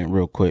second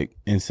real quick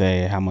and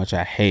say how much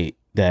I hate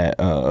that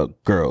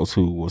girls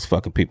who was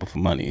fucking people for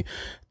money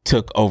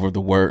took over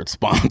the word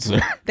sponsor.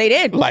 They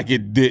did. Like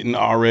it didn't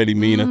already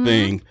mean a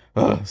thing.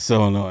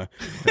 So annoying.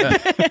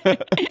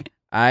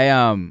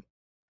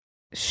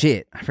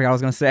 Shit, I forgot what I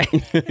was gonna say.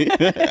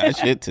 I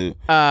shit too.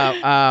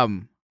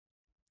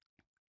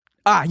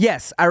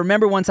 Yes, I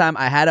remember one time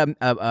I had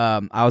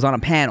I was on a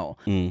panel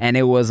and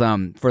it was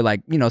for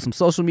like, you know, some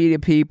social media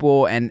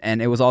people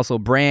and it was also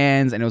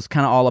brands and it was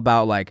kind of all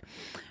about like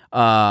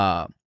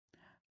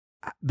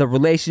the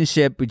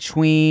relationship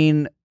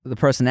between the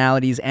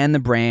personalities and the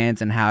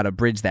brands and how to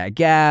bridge that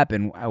gap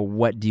and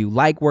what do you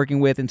like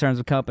working with in terms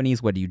of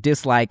companies, what do you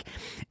dislike.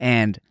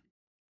 And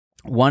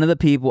one of the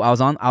people I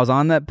was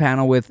on that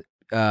panel with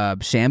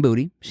Shan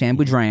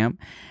Boudram,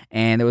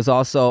 and there was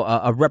also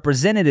a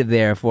representative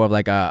there for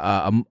like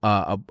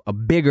a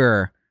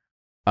bigger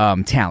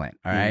talent,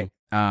 all right,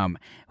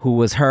 who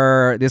was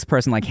this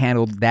person like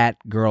handled that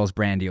girl's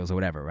brand deals or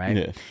whatever, right?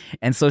 Yeah.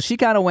 And so she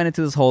kind of went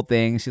into this whole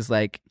thing. She's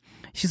like,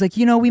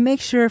 you know, we make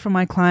sure for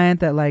my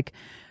client that like,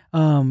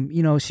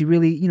 you know, she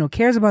really, you know,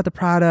 cares about the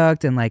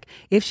product, and like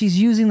if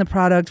she's using the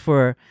product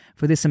for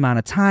this amount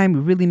of time, we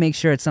really make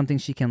sure it's something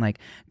she can like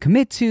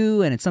commit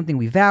to and it's something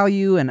we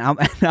value. And I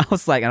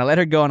was like, and I let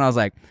her go and I was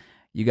like,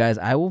 you guys,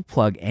 I will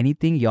plug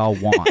anything y'all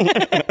want.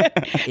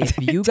 If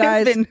you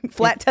guys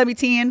flat tummy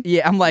teen.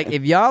 Yeah, I'm like,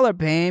 if y'all are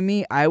paying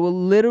me, I will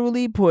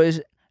literally push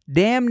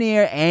damn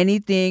near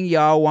anything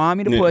y'all want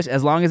me to push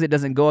as long as it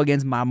doesn't go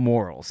against my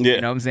morals. Yeah.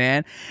 You know what I'm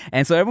saying?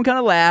 And so everyone kind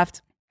of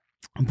laughed,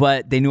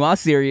 but they knew I was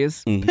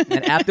serious. And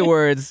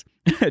afterwards,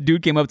 a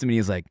dude came up to me and he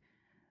was like,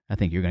 I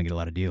think you're going to get a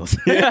lot of deals.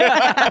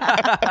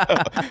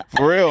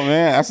 For real,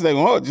 man. I was like,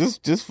 well,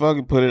 just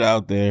fucking put it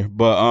out there.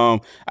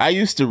 But I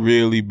used to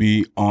really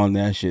be on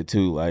that shit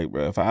too. Like,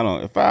 bro, if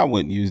I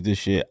wouldn't use this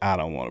shit, I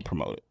don't want to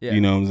promote it. Yeah.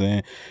 You know what I'm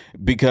saying?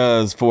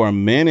 Because for a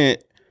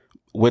minute,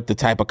 with the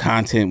type of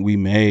content we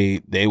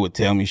made, they would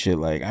tell me shit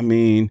like, I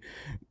mean,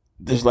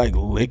 there's like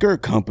liquor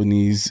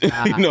companies, you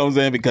know what I'm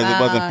saying? Because it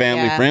wasn't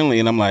family friendly.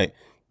 And I'm like,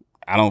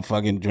 I don't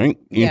fucking drink.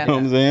 You know what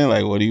I'm saying?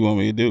 Like, what do you want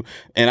me to do?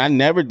 And I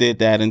never did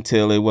that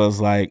until it was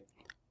like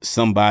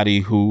somebody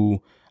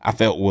who I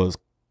felt was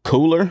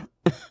cooler.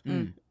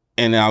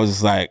 And I was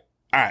just like,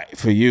 all right,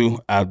 for you,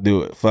 I'll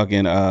do it.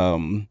 Fucking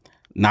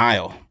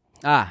Nile.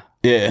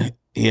 Yeah.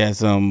 He had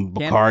some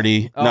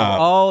Bacardi.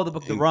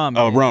 The rum.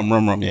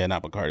 Rum. Yeah,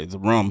 not Bacardi. It's a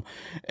rum.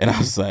 And I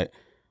was like,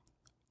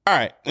 all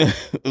right, let's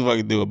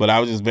fucking do it. But I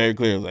was just very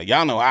clear. I was like,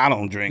 y'all know I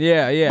don't drink.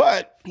 Yeah.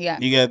 But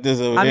you got this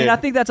over there. I mean, I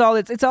think that's all.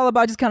 It's all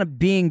about just kind of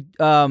being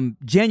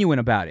genuine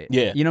about it.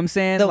 Yeah. You know what I'm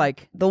saying?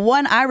 The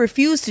one I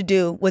refused to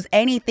do was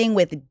anything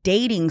with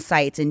dating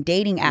sites and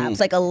dating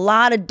apps. Like a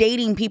lot of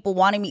dating people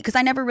wanted me, because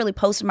I never really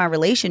posted my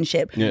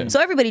relationship. Yeah.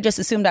 So everybody just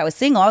assumed I was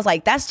single. I was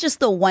like, that's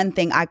just the one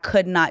thing I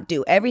could not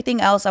do.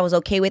 Everything else I was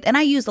okay with. And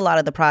I used a lot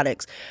of the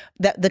products.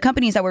 The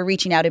companies that were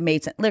reaching out, it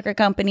made sense. Liquor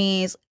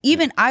companies.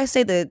 Even I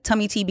say the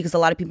tummy tea because a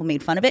lot of people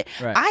made fun of it.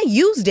 Right. I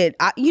used it.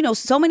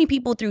 So many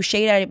people threw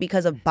shade at it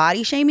because of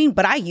body shaming,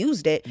 but I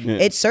used it. Yeah.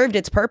 It served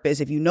its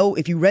purpose. If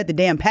you read the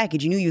damn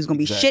package, you knew you was gonna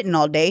be shitting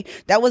all day.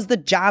 That was the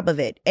job of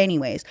it,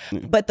 anyways.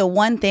 But the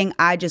one thing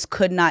I just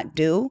could not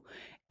do,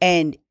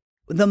 and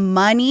the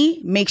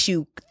money makes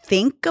you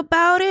think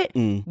about it,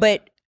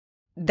 but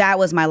that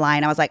was my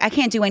line. I was like, I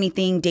can't do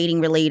anything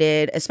dating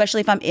related, especially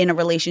if I'm in a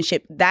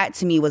relationship. That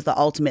to me was the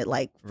ultimate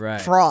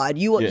fraud.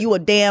 You a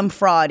damn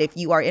fraud if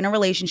you are in a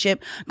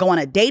relationship, go on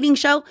a dating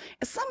show.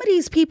 Some of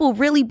these people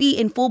really be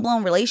in full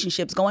blown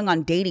relationships going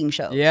on dating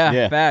shows.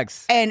 Yeah,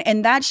 facts.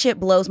 And that shit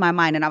blows my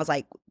mind. And I was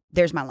like,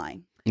 there's my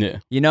line. Yeah.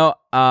 You know,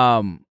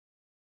 I'm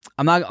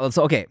not.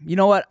 So okay, you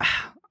know what?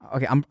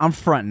 Okay, I'm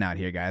fronting out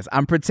here, guys.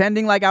 I'm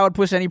pretending like I would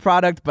push any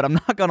product, but I'm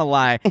not gonna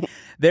lie.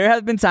 There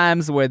have been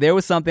times where there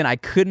was something I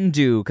couldn't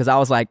do because I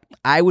was like,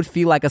 I would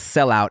feel like a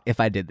sellout if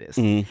I did this.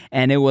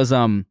 And it was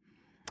a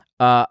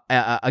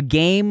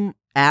game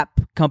app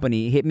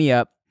company hit me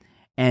up,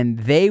 and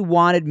they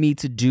wanted me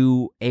to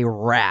do a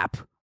rap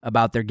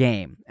about their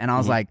game, and I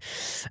was like,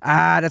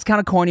 that's kind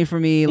of corny for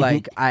me.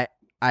 Like I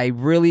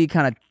really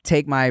kind of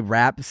take my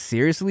rap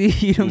seriously.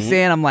 You know what I'm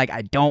saying? I'm like,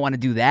 I don't want to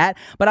do that,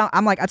 but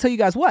I'm like, I tell you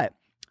guys what.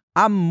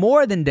 I'm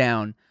more than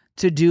down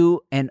to do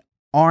an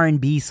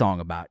R&B song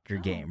about your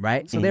game,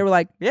 right? So they were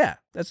like, yeah,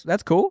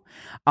 that's cool.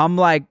 I'm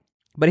like,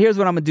 but here's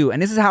what I'm gonna do. And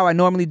this is how I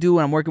normally do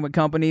when I'm working with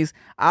companies.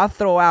 I'll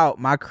throw out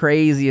my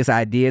craziest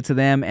idea to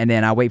them, and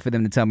then I wait for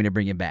them to tell me to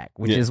bring it back,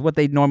 which is what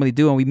they normally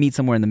do, and we meet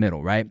somewhere in the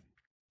middle, right?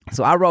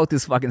 So I wrote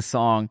this fucking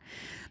song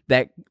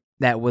that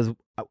was,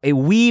 it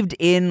weaved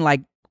in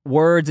like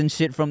words and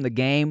shit from the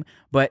game,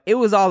 but it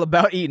was all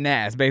about eating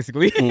ass,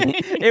 basically.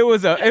 It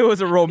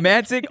was a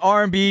romantic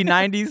R&B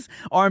 90s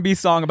R&B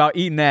song about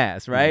eating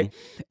ass, right?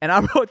 And I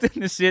wrote them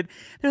this shit.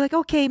 They're like,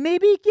 okay,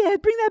 maybe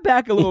bring that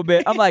back a little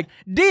bit. I'm like,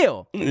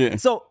 deal.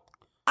 So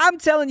I'm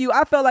telling you,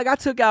 I felt like I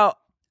took out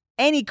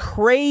any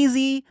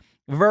crazy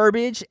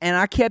verbiage and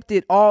I kept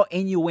it all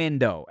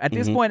innuendo. At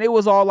this point, it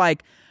was all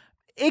like,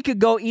 it could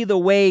go either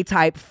way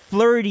type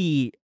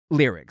flirty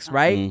lyrics,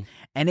 right?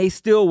 And they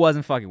still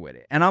wasn't fucking with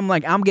it. And I'm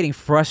like, I'm getting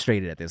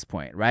frustrated at this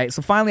point, right?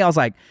 So finally I was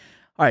like,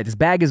 all right, this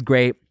bag is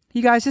great.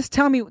 You guys just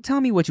tell me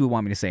what you would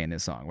want me to say in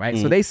this song, right?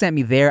 So they sent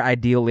me their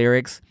ideal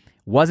lyrics.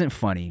 Wasn't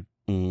funny.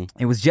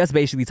 It was just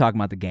basically talking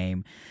about the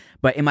game.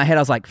 But in my head,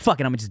 I was like, fuck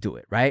it, I'm gonna just do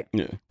it, right?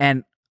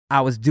 And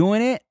I was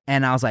doing it,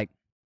 and I was like,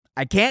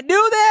 I can't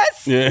do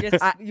this.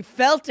 You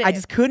felt it. I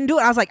just couldn't do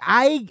it. I was like,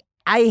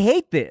 I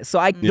hate this, so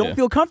I don't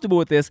feel comfortable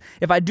with this.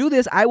 If I do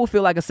this, I will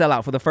feel like a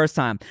sellout for the first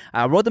time.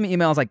 I wrote them an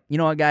email. I was like, you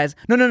know what, guys?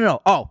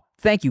 No. Oh,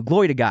 thank you.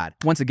 Glory to God.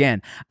 Once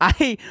again,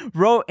 I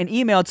wrote an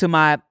email to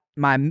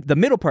the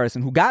middle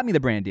person who got me the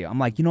brand deal. I'm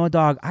like, you know what,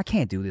 dog? I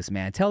can't do this,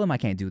 man. Tell them I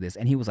can't do this.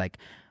 And he was like,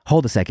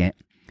 hold a second.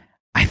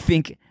 I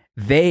think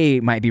they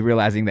might be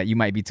realizing that you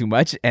might be too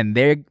much, and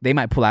they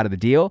might pull out of the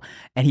deal.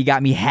 And he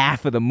got me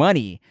half of the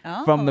money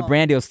from the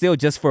brand deal still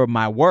just for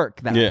my work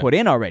that I put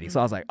in already.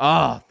 So I was like,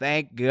 oh,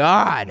 thank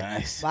God.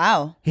 Nice.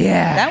 Wow.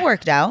 Yeah. That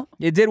worked out.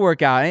 It did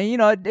work out. And, you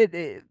know,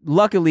 it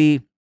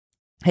luckily,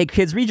 hey,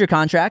 kids, read your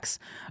contracts.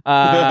 You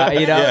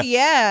know,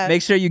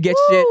 make sure you get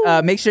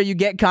shit. Make sure you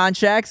get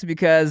contracts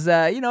because,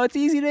 you know, it's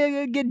easy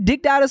to get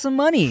dicked out of some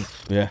money.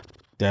 Yeah,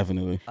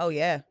 definitely. Oh,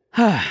 yeah.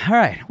 All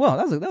right. Well,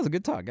 that was a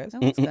good talk, guys.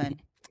 That was good.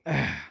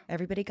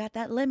 Everybody got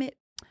that limit.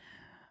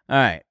 All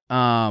right.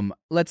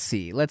 Let's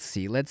see.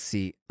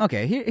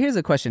 Okay, here's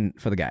a question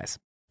for the guys,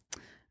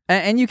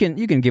 and you can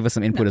give us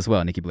some input as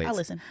well, Nikki Blades. I'll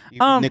listen.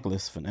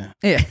 Nicholas for now.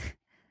 Yeah.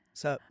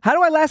 What's up? How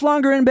do I last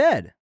longer in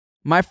bed?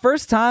 My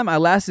first time, I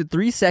lasted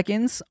 3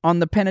 seconds on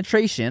the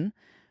penetration,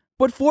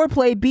 but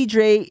foreplay,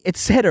 BJ,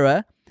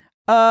 etc.,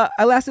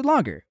 I lasted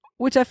longer,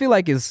 which I feel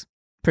like is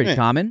pretty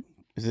common.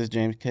 Is this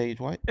James Cage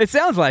White? It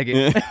sounds like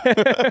it.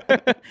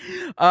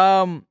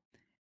 How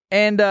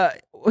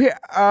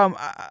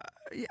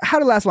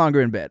to last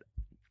longer in bed.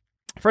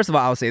 First of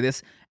all, I'll say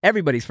this: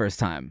 everybody's first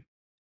time,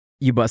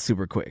 you bust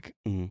super quick.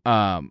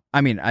 I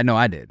mean, I know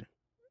I did.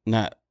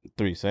 Not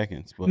 3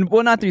 seconds, but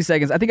well, not 3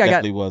 seconds. I think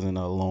definitely wasn't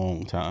a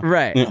long time.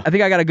 Right. I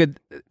think I got a good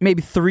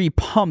maybe 3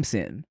 pumps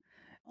in,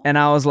 and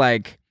I was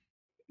like,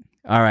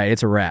 "All right,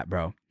 it's a wrap,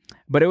 bro."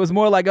 But it was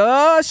more like,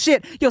 oh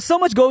shit, yo, so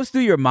much goes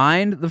through your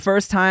mind the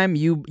first time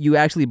you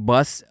actually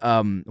bust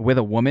with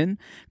a woman,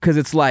 because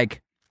it's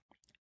like,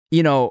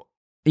 you know,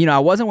 I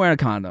wasn't wearing a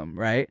condom,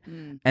 right?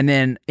 And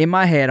then in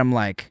my head, I'm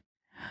like,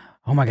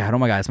 oh my god,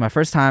 it's my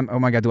first time. Oh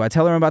my god, do I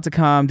tell her I'm about to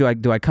come? Do I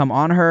come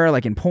on her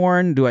like in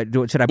porn?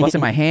 Should I bust in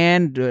my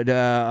hand?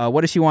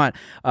 What does she want?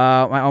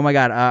 Oh my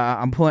god,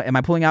 am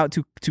I pulling out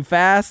too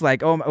fast?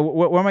 Like, oh,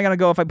 where am I gonna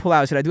go if I pull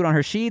out? Should I do it on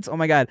her sheets? Oh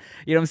my god,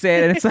 you know what I'm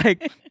saying? And it's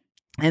like.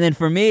 And then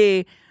for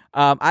me,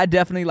 I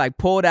definitely like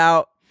pulled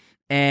out,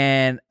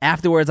 and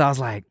afterwards I was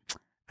like,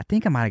 I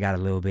think I might have got a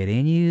little bit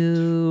in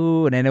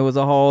you. And then it was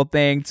a whole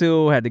thing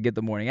too. Had to get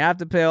the morning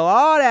after pill,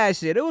 all that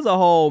shit. It was a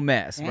whole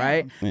mess,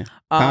 right? Yeah.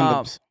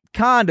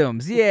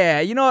 Condoms, yeah.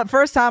 You know what?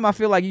 First time, I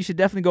feel like you should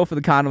definitely go for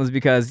the condoms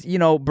because, you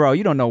know, bro,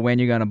 you don't know when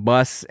you're gonna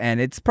bust,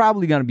 and it's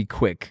probably gonna be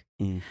quick.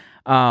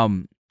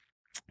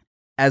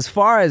 As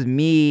far as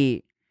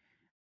me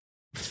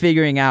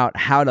figuring out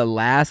how to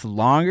last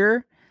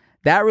longer,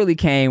 that really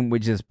came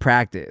with just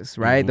practice,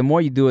 right? Mhm. The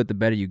more you do it, the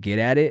better you get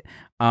at it.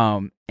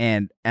 And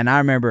I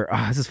remember,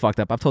 this is fucked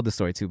up. I've told this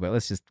story too, but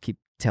let's just keep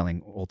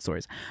telling old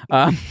stories.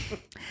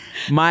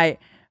 Mind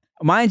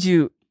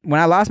you, when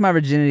I lost my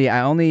virginity,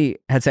 I only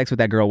had sex with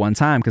that girl one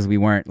time because we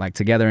weren't like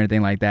together or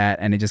anything like that,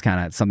 and it just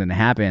kind of something that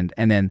happened.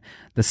 And then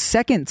the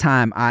second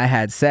time I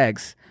had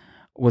sex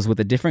was with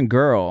a different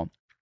girl,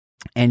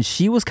 and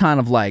she was kind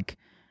of like,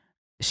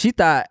 she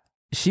thought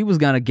she was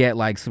gonna get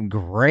like some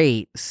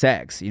great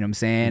sex, you know what I'm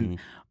saying?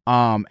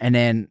 And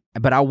then,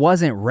 but I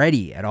wasn't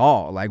ready at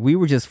all. Like we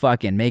were just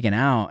fucking making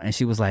out, and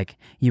she was like,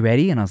 "You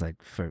ready?" And I was like,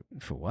 "For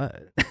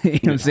what?" You know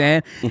what I'm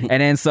saying?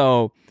 And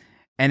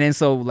then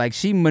so like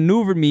she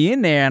maneuvered me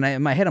in there, and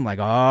in my head I'm like,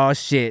 "Oh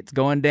shit, it's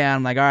going down."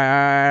 I'm like, "All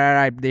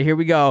right, here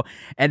we go."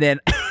 And then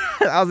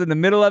I was in the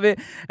middle of it,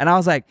 and I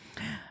was like,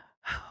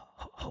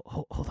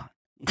 "Hold on."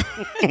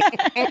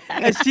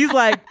 And she's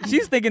like,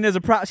 she's thinking there's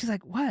a problem. She's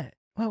like, "What?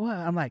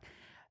 I'm like,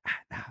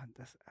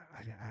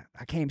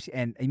 I came,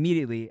 and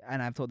immediately,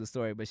 and I've told the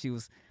story, but she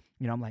was,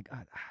 you know, I'm like,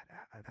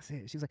 that's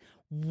it. She was like,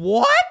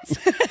 "What?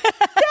 That's it?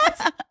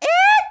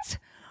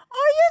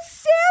 Are you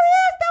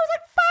serious? That was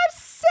like 5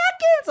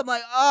 seconds." I'm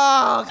like,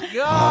 "Oh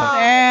god,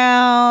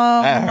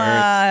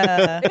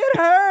 Damn. it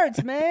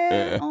hurts,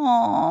 man."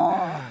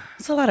 Aw.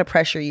 It's a lot of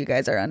pressure you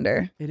guys are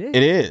under. It is.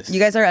 It is. You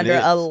guys are It under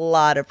is. a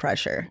lot of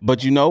pressure.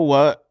 But you know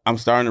what? I'm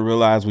starting to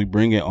realize we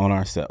bring it on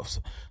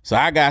ourselves. So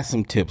I got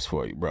some tips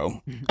for you,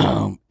 bro.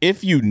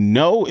 If you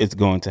know it's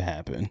going to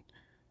happen,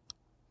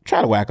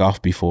 try to whack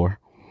off before.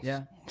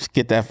 Yeah. Just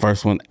get that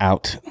first one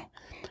out.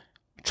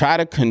 Try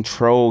to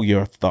control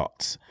your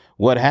thoughts.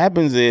 What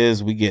happens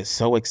is we get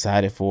so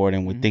excited for it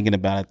and we're thinking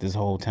about it this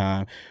whole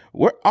time.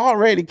 We're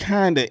already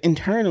kind of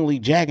internally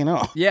jacking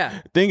off.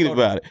 Yeah. Thinking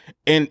about it.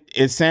 And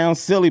it sounds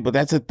silly, but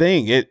that's a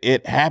thing.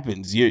 It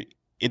happens.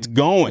 It's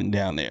going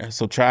down there.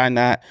 So try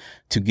not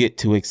to get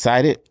too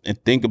excited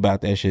and think about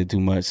that shit too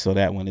much so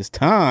that when it's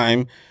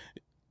time,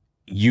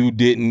 you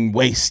didn't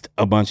waste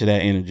a bunch of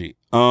that energy.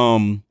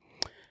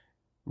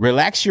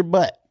 Relax your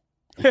butt.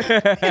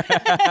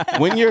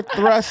 When you're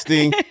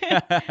thrusting,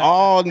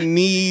 all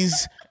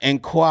knees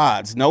and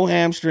quads, no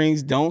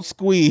hamstrings, don't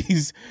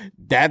squeeze.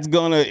 It's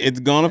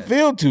gonna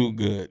feel too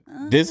good.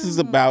 This is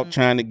about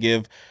trying to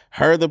give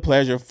her the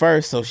pleasure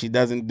first so she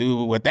doesn't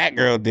do what that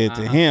girl did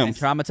to him. And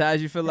traumatize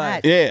you for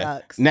life. That Yeah.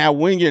 sucks. Now,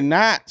 when you're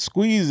not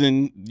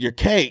squeezing your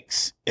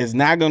cakes, it's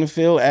not going to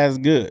feel as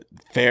good.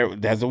 Fair.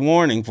 That's a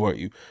warning for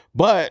you,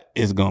 but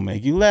it's going to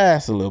make you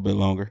last a little bit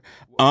longer.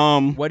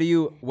 What do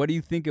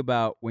you think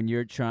about when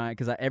you're trying?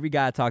 Because every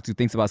guy I talk to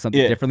thinks about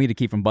something Yeah. differently to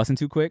keep from busting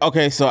too quick.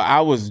 Okay, so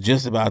I was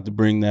just about to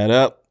bring that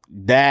up.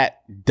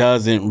 That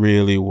doesn't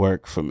really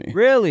work for me.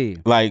 Really?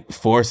 Like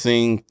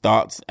forcing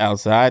thoughts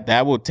outside,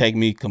 that will take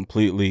me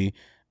completely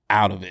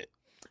out of it.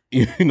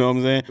 You know what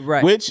I'm saying?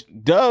 Right. Which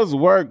does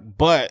work,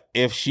 but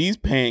if she's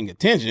paying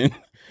attention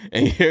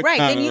and you're Right,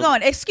 then kinda- you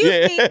going, "Excuse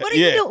Yeah, me, what are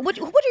yeah. you doing? What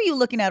are you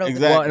looking at over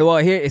Exactly. Well,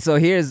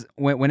 here's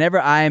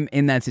whenever I'm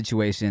in that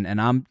situation and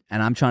I'm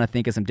trying to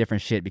think of some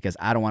different shit because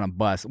I don't want to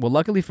bust. Well,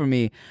 luckily for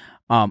me,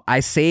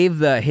 I save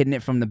the hitting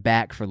it from the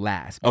back for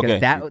last because Okay,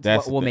 that's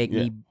that's what will the make thing,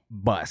 yeah. me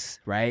bust,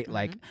 right?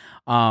 Like,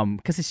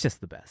 because it's just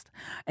the best.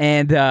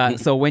 And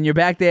so when you're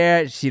back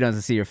there, she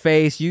doesn't see your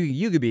face.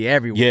 You could be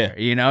everywhere.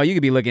 Yeah. You know, you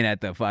could be looking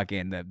at the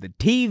fucking the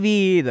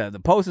TV, the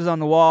posters on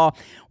the wall.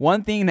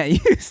 One thing that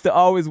used to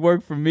always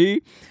work for me,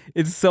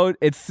 it's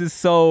just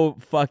so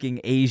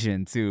fucking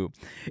Asian too,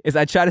 is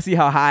I try to see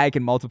how high I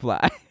can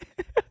multiply.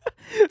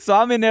 So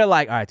I'm in there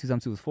like, all right, 2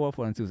 times 2 is 4,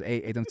 4 times 2 is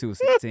 8, 8 times 2 is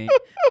 16.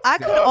 I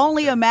could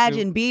only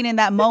imagine being in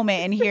that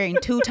moment and hearing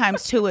 2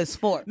 times 2 is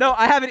 4. No,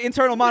 I have an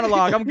internal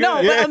monologue. I'm good. No,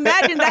 but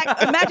imagine that.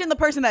 Imagine the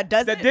person that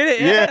does That it. did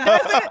it.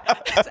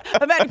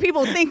 Yeah. Imagine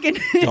people thinking.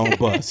 Don't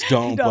bust.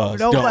 Don't bust.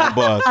 don't Don't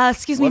bust.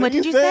 Excuse me, what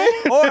did you say?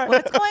 Or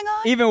What's going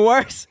on? even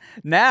worse,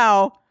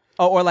 now,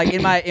 or like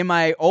in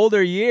my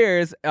older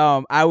years,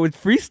 I would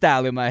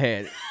freestyle in my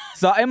head.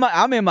 So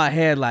I'm in my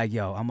head like,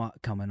 yo, I'm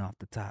coming off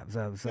the top.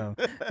 So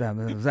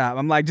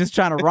I'm like just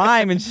trying to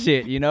rhyme and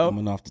shit, you know?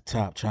 Coming off the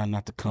top, trying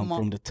not to come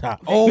from the top.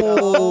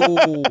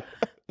 Oh,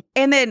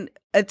 And then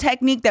a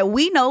technique that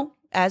we know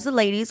as the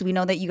ladies, we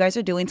know that you guys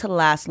are doing to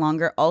last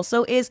longer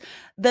also is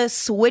the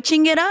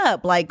switching it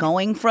up, like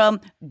going from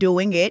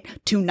doing it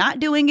to not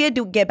doing it,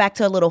 to get back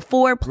to a little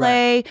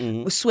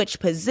foreplay, switch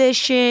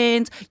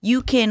positions.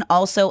 You can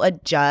also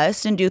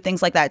adjust and do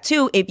things like that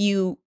too if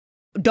you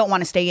don't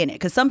want to stay in it,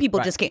 because some people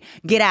just can't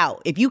get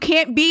out. If you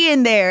can't be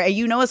in there and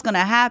you know it's going to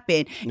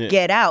happen,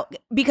 get out.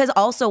 Because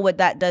also what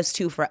that does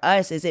too for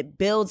us is it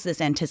builds this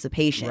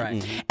anticipation.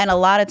 Right. And a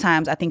lot of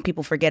times I think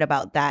people forget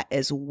about that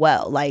as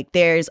well. Like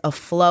there's a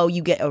flow,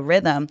 you get a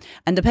rhythm,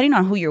 and depending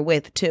on who you're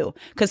with too.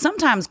 Because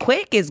sometimes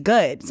quick is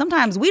good.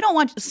 Sometimes we don't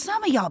want,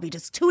 some of y'all be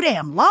just too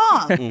damn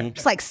long.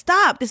 Just like,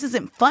 stop, this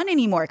isn't fun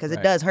anymore, because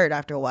it does hurt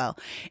after a while.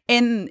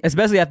 And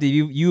especially after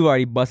you've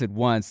already busted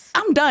once.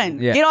 I'm done.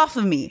 Yeah. Get off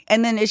of me.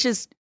 And then it's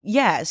just,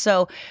 yeah.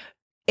 So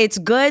it's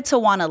good to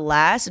want to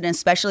last, and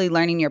especially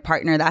learning your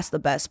partner. That's the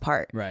best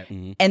part. Right.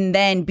 And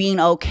then being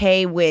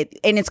okay with,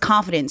 and it's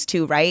confidence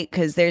too, right?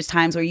 Because there's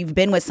times where you've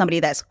been with somebody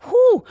that's,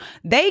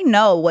 they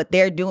know what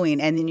they're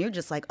doing. And then you're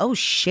just like, oh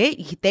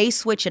shit, they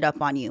switch it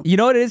up on you. You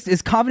know what it is?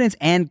 It's confidence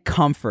and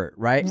comfort,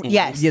 right?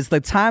 Yes. Yes,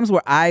 the times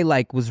where I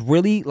like was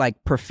really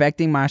like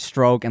perfecting my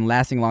stroke and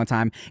lasting a long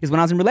time is when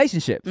I was in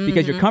relationships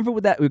because you're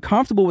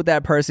comfortable with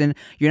that person.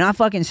 You're not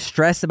fucking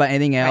stressed about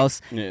anything else.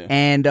 Yeah.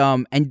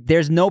 And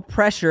there's no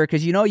pressure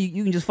because you know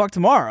you can just fuck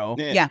tomorrow.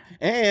 Yeah.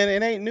 And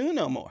it ain't new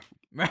no more.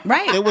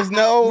 Right. There was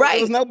no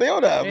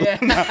build up. Is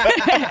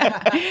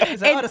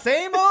that all the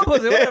same old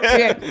pussy?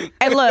 Yeah.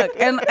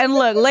 And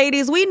look,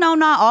 ladies, we know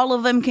not all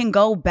of them can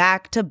go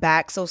back to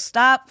back. So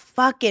stop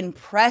fucking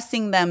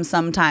pressing them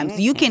sometimes.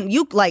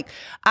 I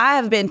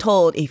have been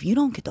told, if you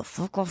don't get the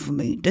fuck off of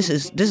me, this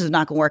is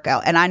not gonna work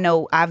out. And I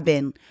know I've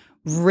been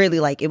really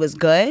like, it was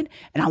good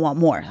and I want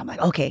more. I'm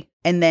like, okay.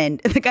 And then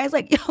the guy's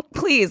like, yo,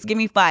 please give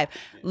me 5.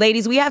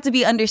 Ladies, we have to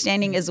be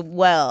understanding as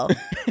well.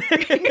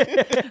 Let's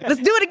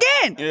do it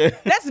again. Yeah.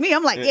 That's me.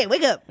 I'm like, yeah,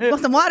 wake up. You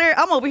want some water?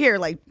 I'm over here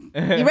like,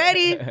 you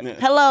ready?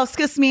 Hello,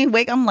 excuse me.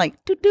 Wake. I'm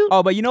like, doo-doo.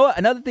 Oh, but you know what?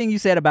 Another thing you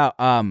said about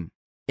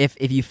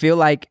if you feel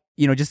like,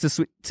 you know, just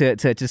to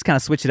just kind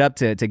of switch it up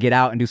to get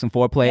out and do some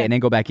foreplay and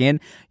then go back in,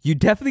 you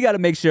definitely got to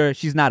make sure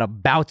she's not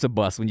about to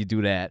bust when you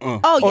do that.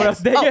 Oh,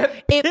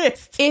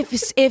 yes.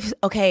 If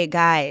okay,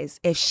 guys,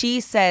 if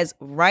she says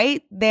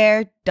right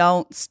there,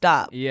 don't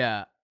stop.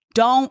 Yeah.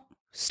 Don't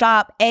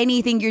stop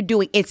anything you're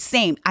doing. It's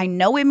same. I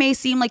know it may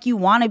seem like you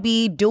want to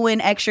be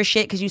doing extra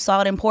shit because you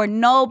saw it in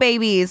porn. No,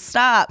 babies,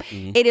 stop.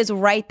 It is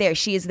right there.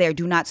 She is there.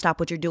 Do not stop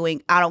what you're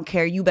doing. I don't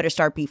care. You better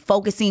start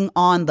focusing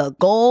on the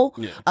goal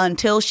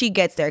until she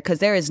gets there, because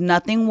there is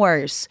nothing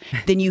worse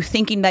than you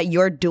thinking that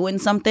you're doing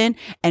something.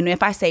 And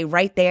if I say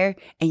right there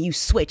and you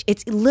switch,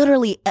 it's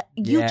literally,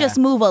 you just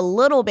move a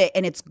little bit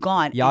and it's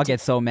gone. Y'all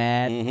get so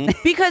mad.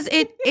 Because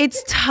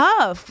it's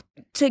tough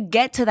to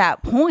get to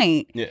that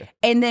point. Yeah.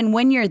 And then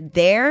when you're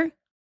there,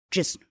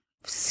 just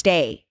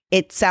stay.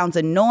 It sounds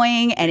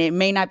annoying and it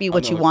may not be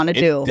what you want to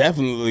do. It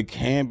definitely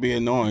can be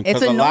annoying.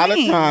 It's Because a lot of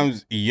annoying.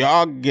 times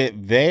y'all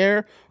get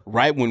there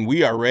right when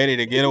we are ready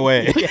to get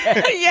away.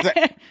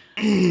 Yeah.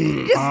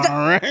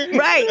 All right.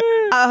 Right.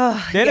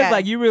 Then it's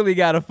like you really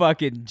got a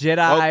fucking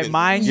Jedi Focus.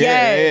 mind.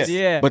 Yes.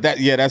 Yeah. But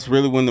that's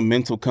really when the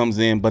mental comes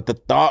in. But the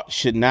thought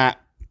should not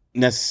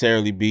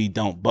necessarily be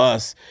don't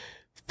bust.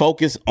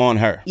 Focus on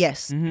her.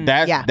 Yes.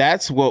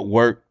 That's what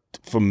worked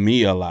for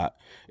me a lot,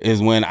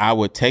 is when I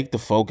would take the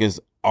focus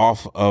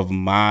off of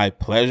my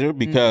pleasure,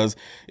 because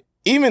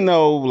even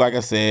though, like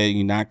I said,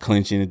 you're not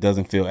clenching, it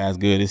doesn't feel as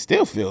good, it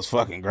still feels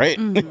fucking great.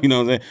 You know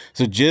what I'm saying?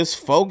 So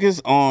just focus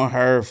on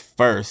her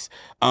first.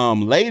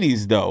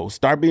 Ladies, though,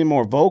 start being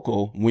more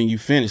vocal when you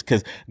finish,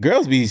 because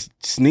girls be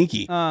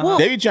sneaky.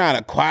 They be trying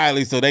to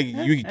quietly so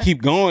you can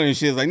keep going and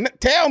shit. Like,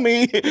 tell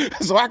me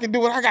so I can do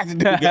what I got to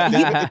do.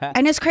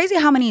 And it's crazy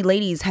how many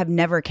ladies have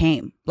never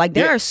came. Like,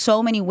 there are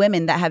so many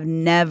women that have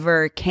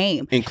never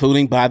came.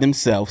 Including by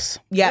themselves.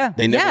 Yeah.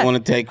 They never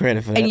want to take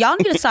credit for that. And y'all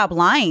need to stop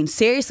lying.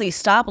 Seriously,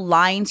 stop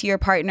lying to your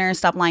partner.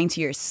 Stop lying to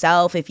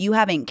yourself. If you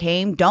haven't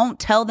came, don't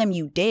tell them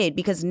you did,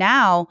 because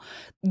now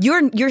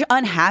you're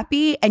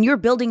unhappy and you're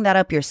building that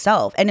up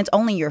yourself, and it's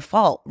only your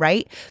fault,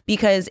 right?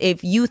 Because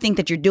if you think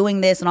that you're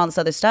doing this and all this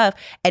other stuff,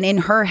 and in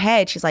her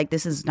head she's like,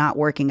 this is not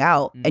working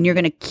out, and you're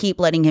gonna keep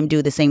letting him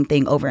do the same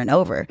thing over and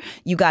over,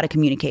 you got to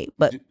communicate.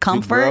 But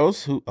comfort.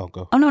 Girls who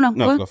go. Oh no,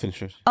 Go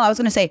finish yours. Oh, I was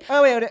gonna say.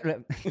 Oh wait.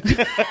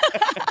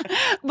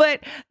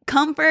 But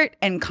comfort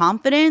and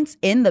confidence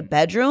in the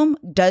bedroom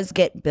does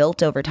get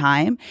built over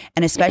time,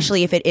 and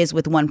especially if it is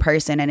with one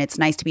person, and it's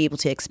nice to be able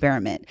to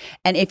experiment.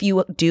 And if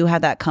you do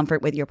have that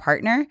comfort with your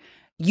partner,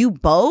 you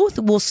both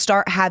will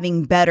start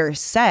having better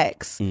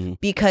sex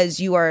because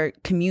you are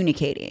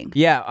communicating.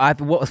 Yeah,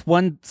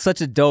 one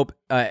such a dope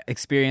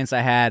experience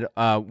I had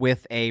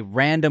with a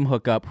random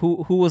hookup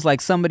who was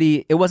like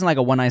somebody. It wasn't like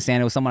a one night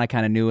stand. It was someone I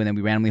kind of knew, and then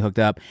we randomly hooked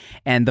up.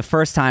 And the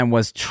first time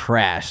was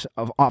trash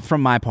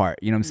from my part.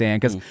 You know what I'm saying?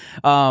 Because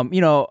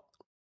you know,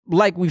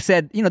 like we've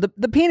said, you know,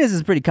 the penis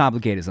is pretty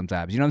complicated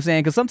sometimes. You know what I'm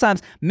saying? Because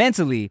sometimes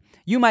mentally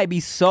you might be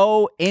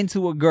so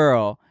into a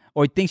girl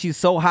or think she's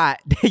so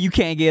hot that you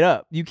can't get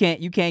up. You can't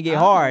get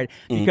hard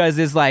because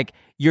it's like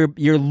you're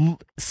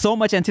so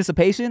much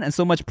anticipation and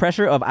so much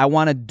pressure of I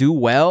want to do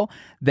well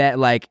that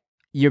like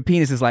your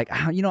penis is like,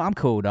 you know, I'm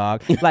cool,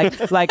 dog. Like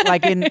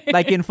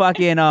in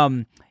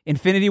fucking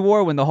Infinity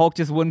War when the Hulk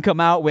just wouldn't come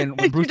out when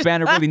Bruce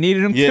Banner really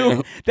needed him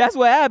to. That's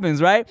what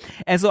happens, right?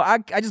 And so I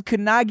just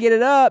could not get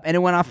it up. And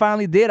then when I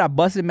finally did, I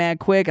busted mad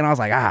quick and I was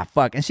like,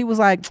 fuck. And she was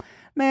like,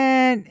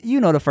 man, you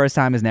know the first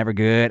time is never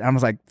good. I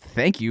was like,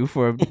 thank you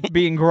for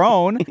being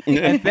grown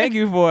and thank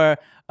you for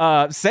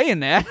saying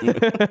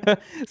that.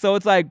 So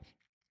it's like,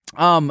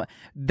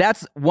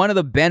 that's one of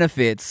the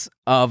benefits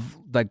of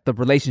like the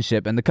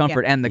relationship and the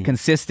comfort and the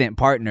consistent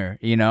partner,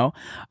 you know?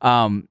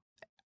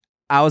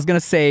 I was going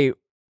to say,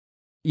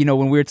 you know,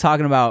 when we were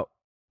talking about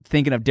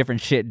thinking of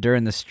different shit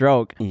during the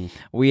stroke,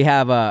 we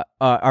have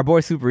our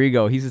boy Super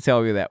Ego. He used to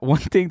tell me that one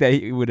thing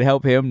that would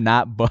help him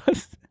not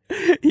bust.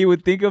 He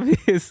would think of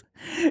his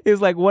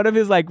like one of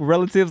his like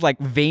relatives like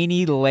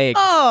veiny legs.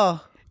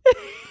 Oh,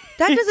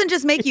 that doesn't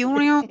just make you.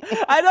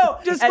 I know.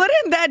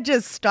 Wouldn't that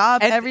just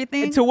stop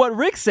everything? And to what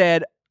Rick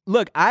said,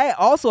 look, I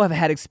also have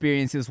had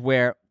experiences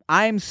where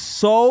I'm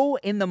so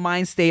in the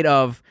mind state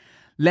of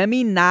let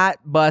me not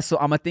bust, so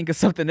I'm gonna think of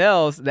something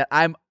else that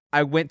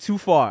I went too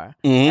far,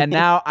 and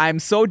now I'm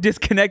so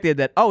disconnected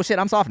that oh shit,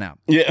 I'm soft now.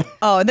 Yeah.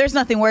 Oh, and there's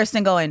nothing worse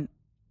than going,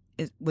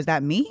 was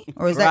that me?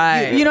 Or is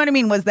that you know what I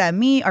mean? Was that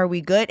me? Are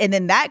we good? And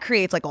then that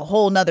creates like a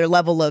whole nother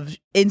level of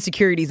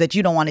insecurities that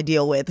you don't want to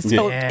deal with.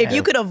 So if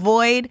you could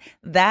avoid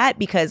that,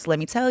 because let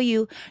me tell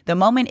you, the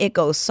moment it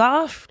goes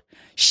soft,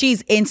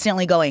 she's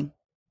instantly going,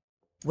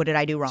 what did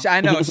I do wrong?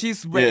 I know.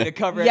 She's ready to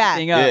cover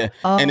everything up.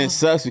 Yeah. And it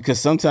sucks because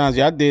sometimes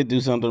y'all did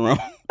do something wrong.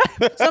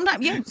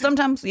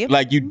 Sometimes, yeah.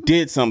 Like you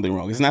did something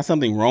wrong. It's not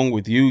something wrong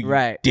with you.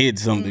 You did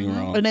something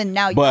wrong. And then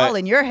now you're all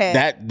in your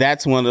head.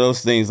 That's one of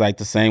those things, like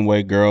the same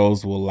way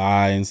girls will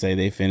lie and say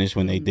they finished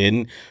when they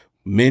didn't.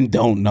 Men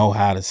don't know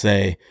how to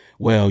say,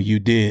 well, you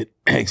did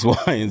X, Y,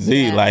 and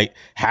Z. Yeah. Like,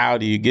 how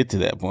do you get to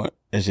that point?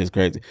 That's just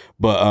crazy.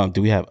 But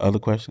do we have other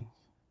questions?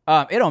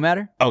 It don't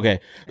matter.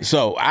 Okay,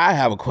 so I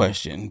have a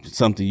question,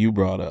 something you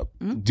brought up.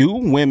 Do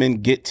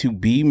women get to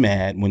be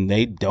mad when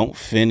they don't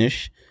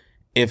finish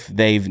if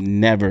they've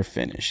never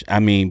finished? I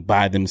mean,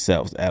 by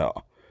themselves at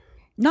all?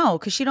 No,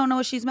 because she don't know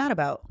what she's mad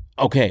about.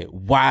 Okay,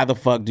 why the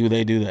fuck do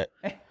they do that?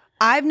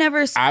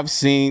 I've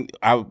seen,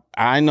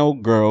 I know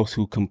girls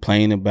who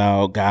complain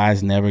about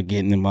guys never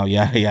getting them out,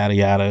 yada, yada,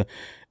 yada.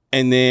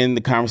 And then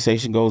the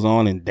conversation goes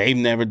on and they've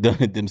never done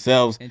it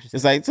themselves.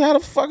 It's like, so how the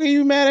fuck are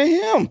you mad at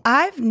him?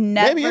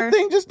 Maybe your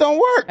thing just don't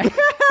work.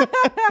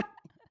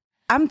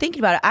 I'm thinking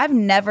about it. I've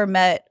never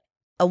met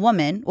a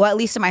woman, well, at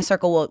least in my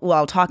circle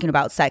while talking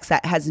about sex,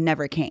 that has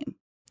never came.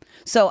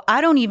 So I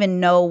don't even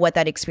know what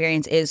that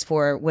experience is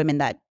for women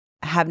that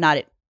have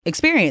not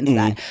experienced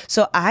that.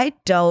 So I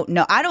don't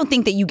know. I don't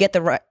think that you get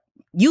the right,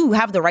 you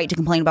have the right to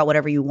complain about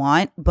whatever you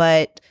want,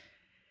 but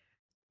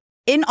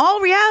in all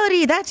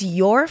reality, that's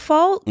your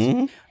fault.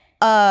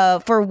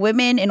 For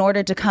women, in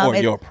order to come, or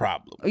your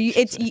problem.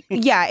 It's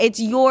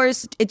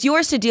yours. It's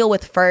yours to deal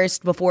with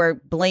first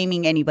before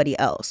blaming anybody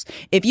else.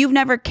 If you've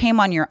never came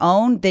on your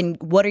own, then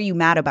what are you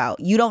mad about?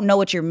 You don't know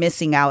what you're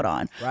missing out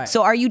on. Right.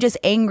 So are you just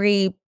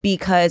angry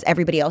because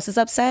everybody else is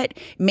upset?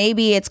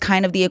 Maybe it's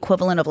kind of the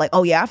equivalent of like,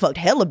 oh yeah, I fucked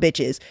hella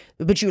bitches,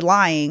 but you're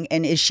lying,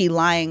 and is she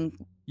lying?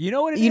 You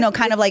know what?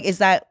 Kind of like, is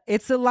that?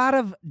 It's a lot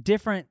of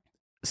different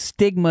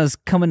stigmas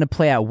come into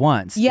play at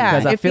once. Yeah,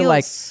 because I feel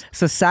like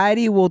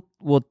society will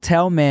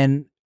tell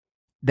men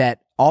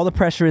that all the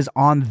pressure is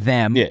on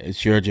them. Yeah,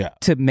 it's your job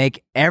to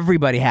make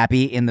everybody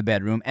happy in the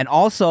bedroom, and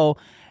also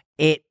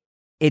it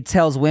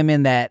tells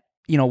women that,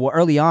 you know, well,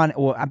 early on,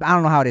 well, I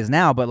don't know how it is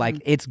now, but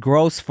like it's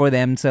gross for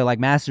them to like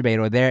masturbate,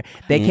 or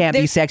they can't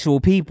be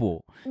sexual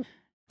people.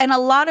 And a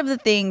lot of the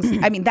things,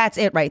 I mean, that's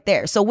it right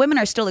there. So women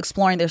are still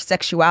exploring their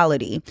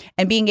sexuality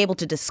and being able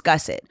to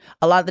discuss it.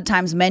 A lot of the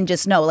times men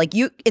just know, like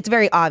it's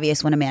very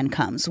obvious when a man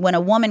comes. When a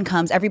woman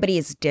comes, everybody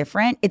is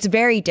different. It's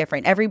very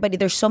different.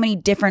 There's so many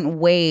different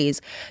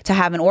ways to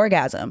have an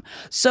orgasm.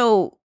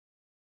 So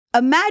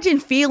imagine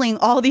feeling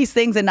all these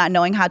things and not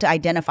knowing how to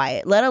identify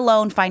it, let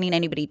alone finding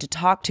anybody to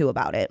talk to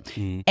about it.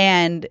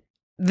 And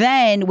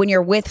then when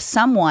you're with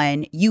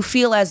someone, you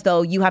feel as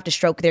though you have to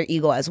stroke their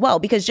ego as well,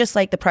 because just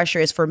like the pressure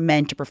is for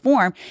men to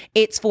perform,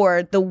 it's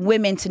for the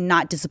women to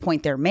not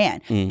disappoint their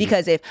man.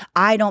 Because if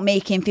I don't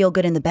make him feel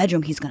good in the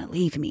bedroom, he's going to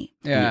leave me.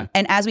 Yeah.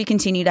 And as we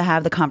continue to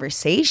have the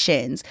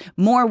conversations,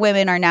 more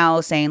women are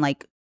now saying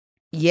like,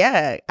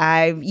 yeah,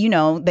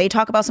 they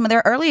talk about some of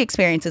their early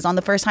experiences on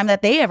the first time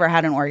that they ever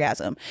had an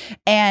orgasm.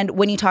 And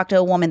when you talk to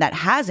a woman that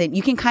hasn't,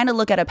 you can kind of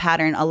look at a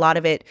pattern. A lot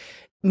of it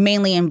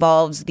mainly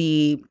involves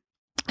the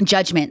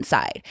judgment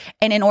side.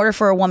 And in order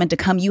for a woman to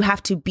come, you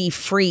have to be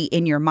free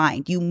in your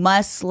mind. You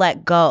must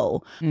let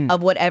go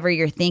of whatever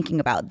you're thinking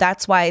about.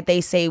 That's why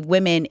they say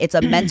women, it's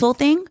a mental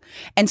thing.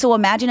 And so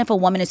imagine if a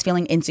woman is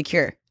feeling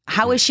insecure.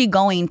 How is she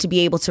going to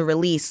be able to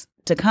release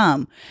to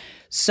come?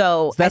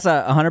 So that's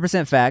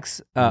 100%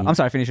 facts. I'm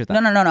sorry, finish your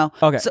thought. No.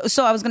 Okay.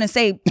 So I was going to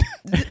say,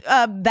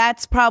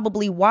 that's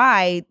probably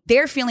why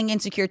they're feeling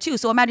insecure too.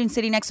 So imagine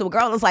sitting next to a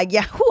girl that's like,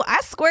 yeah,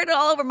 I squirted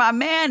all over my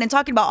man, and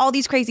talking about all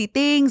these crazy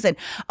things. And,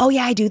 oh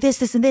yeah, I do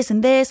this, and this,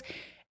 and this.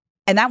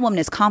 And that woman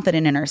is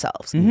confident in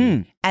herself.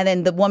 And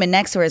then the woman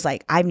next to her is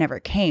like, I've never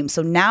came.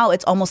 So now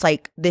it's almost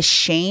like the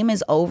shame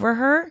is over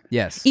her.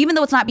 Yes. Even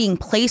though it's not being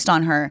placed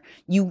on her,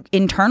 you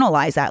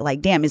internalize that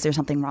like, damn, is there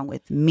something wrong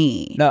with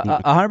me? No,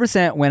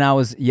 100% when I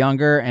was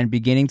younger and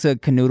beginning to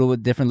canoodle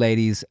with different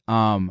ladies.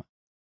 So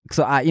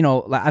I,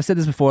 like I've said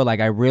this before,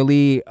 like I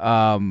really,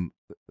 I've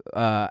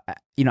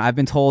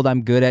been told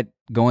I'm good at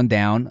going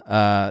down.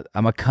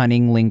 I'm a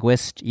cunning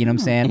linguist, you know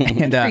what I'm saying?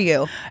 Good for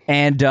you.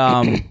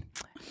 And,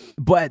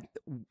 but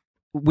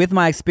with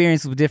my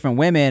experience with different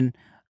women,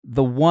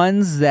 the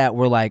ones that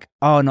were like,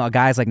 oh no, a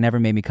guy's like never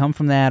made me come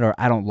from that, or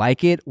I don't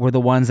like it, were the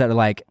ones that are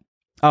like,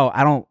 oh,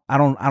 I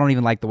don't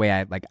even like the way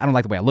I don't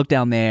like the way I look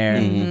down there,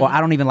 or I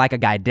don't even like a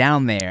guy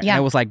down there. Yeah. And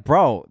it was like,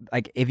 bro,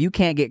 like if you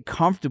can't get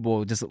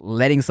comfortable just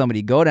letting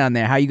somebody go down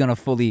there, how are you gonna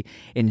fully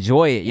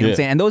enjoy it? You know what I'm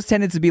saying? And those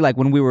tended to be like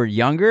when we were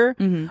younger,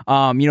 you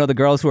know, the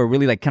girls who are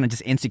really like kind of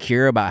just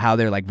insecure about how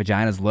their like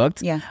vaginas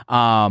looked,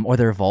 or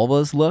their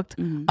vulvas looked.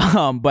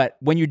 But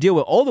when you deal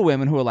with older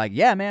women who are like,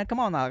 yeah, man, come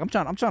on now, I'm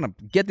trying to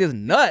get this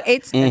nut.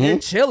 And they're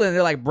chilling.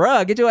 They're like,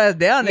 bruh, get your ass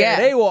down there.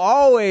 They will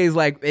always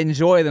like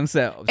enjoy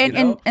themselves.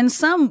 And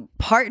some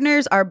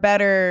partners are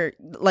better,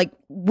 like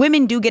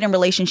women do get in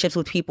relationships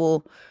with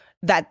people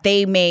that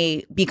they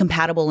may be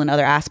compatible in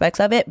other aspects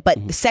of it, but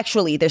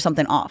sexually there's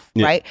something off,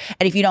 right?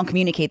 And if you don't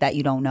communicate that,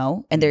 you don't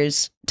know. And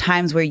there's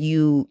times where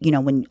you know,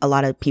 when a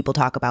lot of people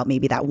talk about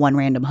maybe that one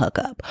random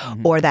hookup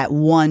or that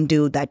one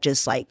dude that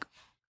just like,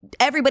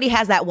 everybody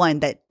has that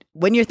one that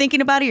when you're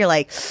thinking about it, you're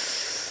like,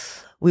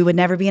 we would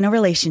never be in a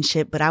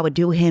relationship, but I would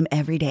do him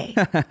every day.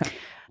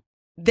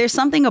 There's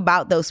something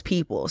about those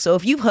people. So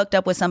if you've hooked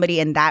up with somebody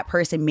and that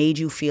person made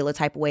you feel a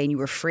type of way and you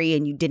were free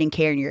and you didn't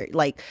care and you're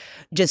like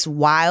just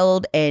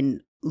wild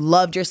and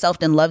loved yourself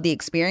and loved the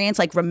experience,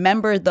 like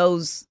remember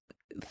those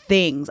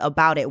things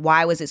about it.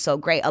 Why was it so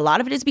great? A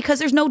lot of it is because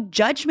there's no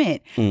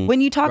judgment.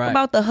 When you talk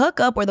about the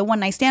hookup or the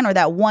one night stand or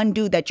that one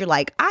dude that you're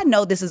like, I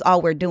know this is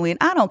all we're doing.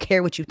 I don't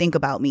care what you think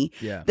about me.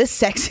 The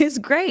sex is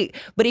great.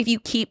 But if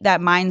you keep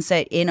that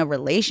mindset in a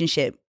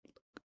relationship,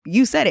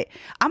 you said it,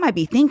 I might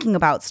be thinking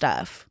about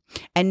stuff.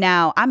 And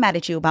now I'm mad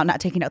at you about not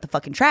taking out the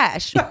fucking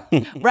trash,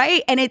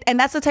 right? And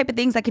that's the type of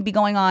things that could be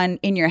going on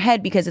in your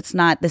head because it's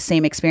not the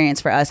same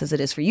experience for us as it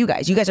is for you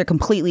guys. You guys are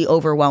completely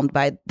overwhelmed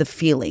by the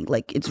feeling.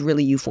 Like it's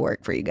really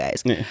euphoric for you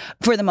guys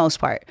for the most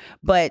part.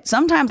 But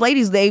sometimes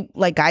ladies, they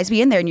like guys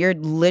be in there and you're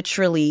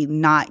literally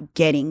not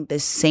getting the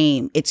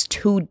same. It's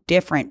two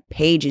different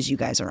pages you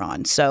guys are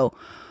on. So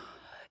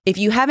if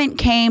you haven't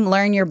came,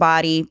 learn your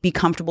body, be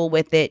comfortable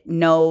with it,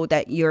 know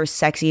that you're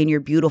sexy and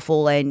you're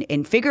beautiful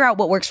and figure out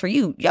what works for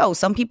you. Yo,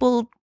 some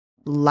people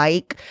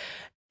like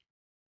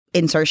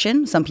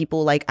insertion. Some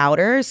people like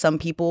outer. Some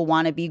people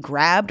want to be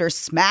grabbed or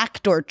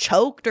smacked or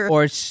choked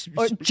or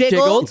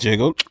jiggled.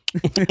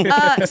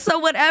 So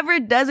whatever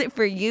does it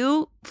for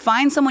you,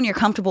 find someone you're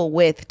comfortable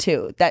with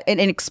too. That and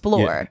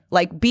explore.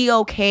 Like be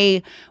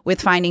okay with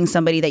finding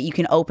somebody that you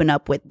can open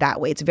up with that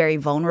way. It's very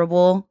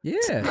vulnerable.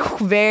 It's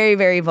very,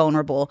 very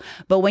vulnerable.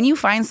 But when you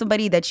find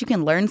somebody that you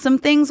can learn some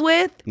things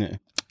with,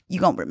 you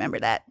gonna remember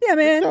that. Yeah,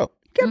 man. You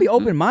gotta be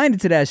open minded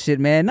to that shit,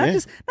 man. Not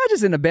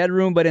just in the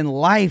bedroom, but in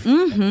life.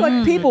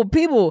 Like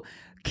people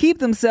keep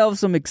themselves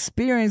from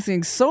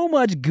experiencing so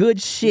much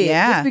good shit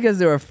just because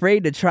they're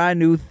afraid to try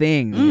new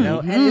things, you know?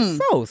 And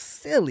it's so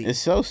silly. It's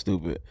so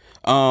stupid.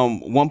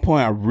 One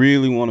point I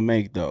really want to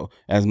make though,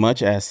 as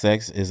much as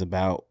sex is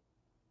about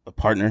a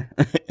partner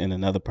and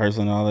another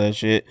person and all that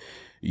shit,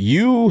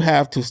 you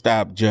have to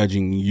stop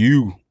judging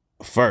you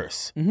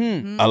first.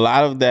 A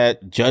lot of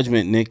that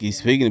judgment Nikki's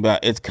speaking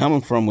about, it's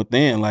coming from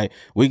within. Like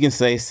we can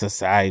say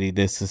society,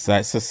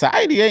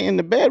 society ain't in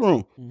the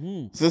bedroom.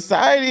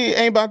 Society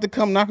ain't about to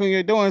come knock on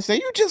your door and say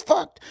you just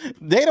fucked.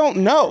 They don't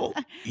know.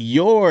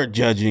 You're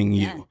judging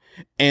you.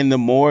 And the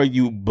more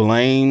you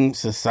blame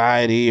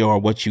society or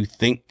what you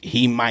think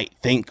he might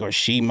think or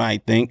she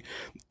might think,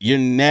 you're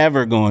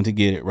never going to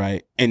get it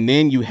right. And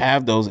then you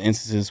have those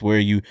instances where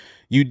you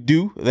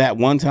do that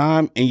one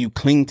time and you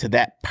cling to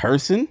that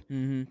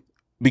person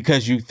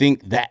because you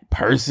think that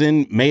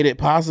person made it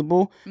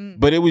possible,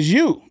 but it was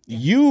you.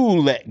 You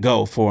let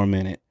go for a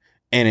minute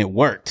and it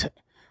worked.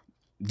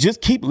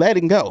 Just keep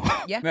letting go.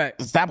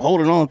 Stop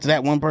holding on to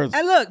that one person.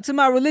 And look, to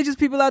my religious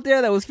people out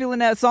there that was feeling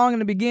that song in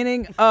the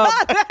beginning, look,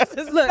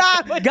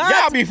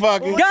 y'all be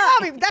fucking.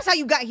 That's how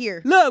you got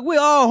here. Look, we're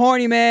all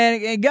horny,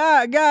 man. And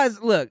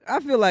God's, look, I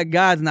feel like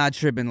God's not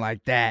tripping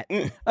like that.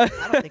 I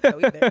don't think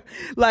so either.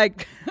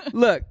 Like,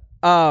 look,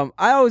 I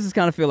always just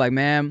kind of feel like,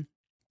 man,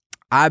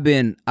 I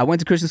went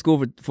to Christian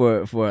school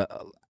for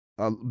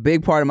a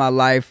big part of my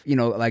life. You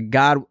know, like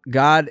God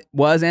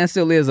was and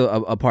still is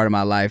a part of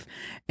my life,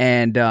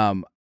 and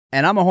I'm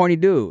a horny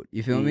dude.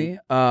 You feel me?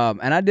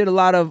 And I did a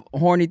lot of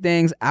horny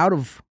things out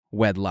of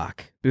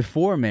wedlock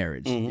before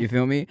marriage. You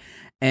feel me?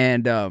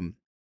 And I'm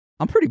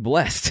pretty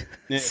blessed.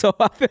 So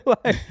I feel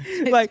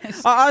like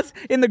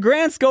in the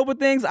grand scope of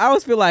things, I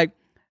always feel like,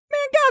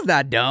 man, God's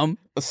not dumb.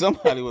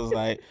 Somebody was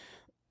like,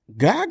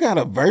 God got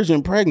a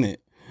virgin pregnant.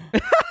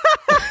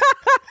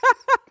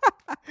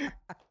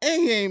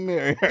 And he ain't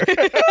married her.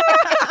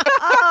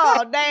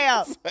 Oh,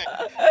 damn.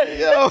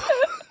 Yo,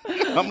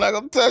 I'm not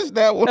going to touch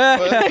that one.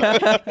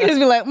 You just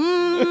be like,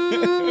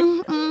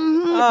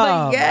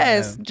 but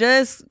yes, man.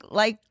 Just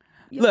like,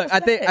 look,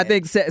 I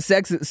think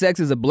sex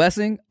is a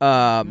blessing.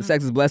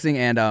 Sex is a blessing,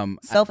 and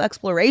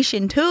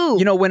self-exploration too.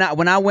 You know, when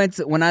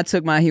I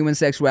took my human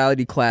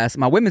sexuality class,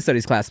 my women's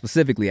studies class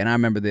specifically, and I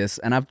remember this,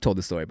 and I've told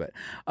this story, but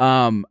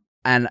and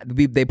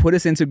they put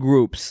us into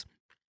groups.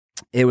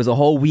 It was a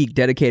whole week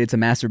dedicated to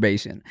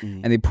masturbation,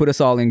 and they put us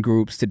all in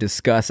groups to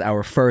discuss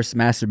our first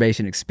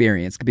masturbation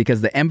experience because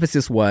the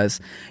emphasis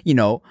was, you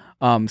know,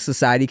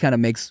 society kind of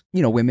makes,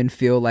 women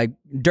feel like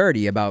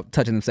dirty about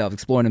touching themselves,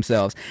 exploring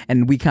themselves.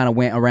 And we kind of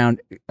went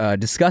around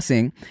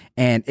discussing,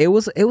 and it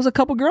was a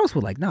couple girls who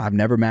were like, no, I've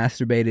never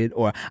masturbated,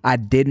 or I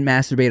didn't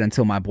masturbate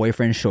until my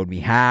boyfriend showed me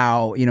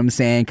how, you know what I'm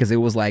saying? Because it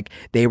was like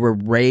they were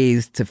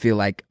raised to feel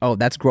like, oh,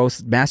 that's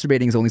gross.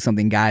 Masturbating is only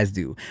something guys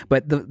do.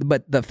 But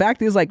the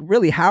fact is, like,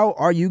 really, how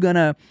are you going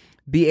to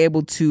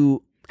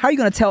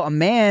tell a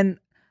man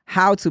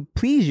how to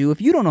please you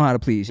if you don't know how to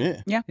please you?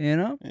 Yeah.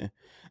 Yeah.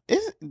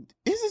 Is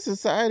it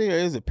society or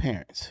is it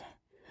parents?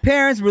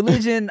 Parents,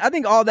 religion, I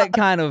think all that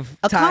kind of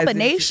a ties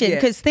combination. into-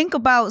 Because think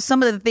about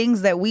some of the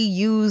things that we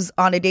use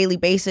on a daily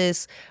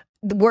basis.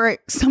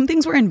 Some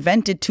things were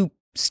invented to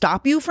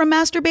stop you from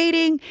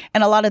masturbating,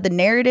 and a lot of the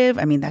narrative,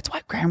 I mean, that's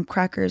why graham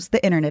crackers,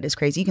 the internet is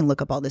crazy. You can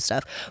look up all this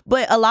stuff,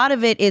 but a lot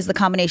of it is the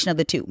combination of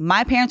the two.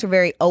 My parents were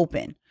very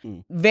open,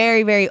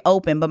 very, very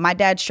open, but my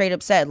dad straight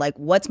up said, like,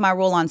 what's my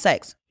rule on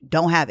sex?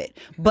 Don't have it.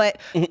 But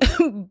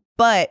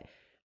but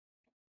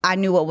I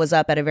knew what was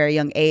up at a very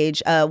young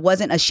age.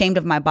 Wasn't ashamed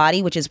of my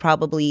body, which is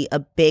probably a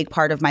big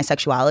part of my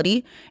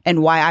sexuality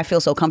and why I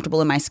feel so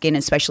comfortable in my skin,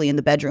 especially in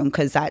the bedroom,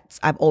 because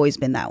I've always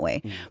been that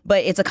way.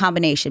 But it's a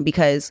combination,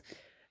 because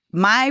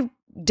my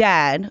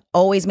dad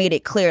always made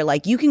it clear,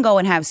 like, you can go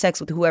and have sex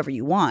with whoever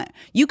you want.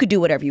 You could do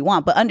whatever you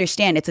want, but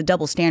understand it's a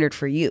double standard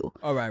for you.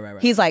 Oh,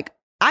 right. He's like,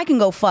 I can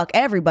go fuck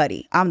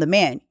everybody. I'm the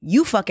man.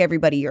 You fuck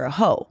everybody, you're a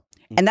hoe.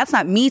 And that's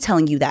not me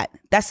telling you that.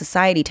 That's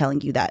society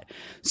telling you that.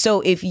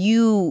 So if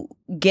you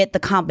get the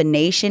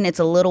combination, it's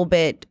a little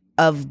bit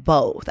of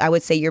both. I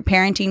would say your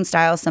parenting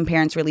style, some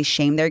parents really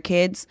shame their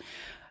kids.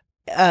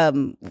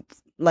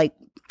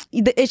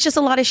 It's just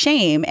a lot of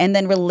shame. And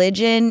then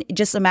religion,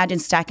 just imagine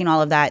stacking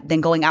all of that, then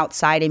going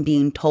outside and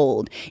being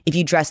told, if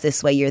you dress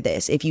this way, you're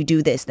this. If you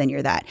do this, then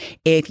you're that.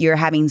 If you're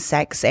having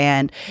sex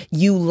and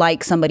you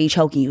like somebody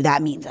choking you,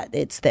 that means that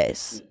it's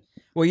this.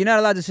 Well, you're not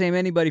allowed to shame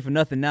anybody for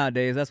nothing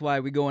nowadays. That's why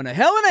we go in a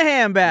hell in a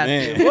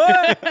handbasket.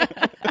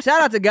 What?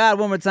 Shout out to God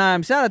one more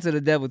time. Shout out to the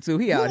devil too.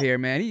 He out here,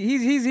 man.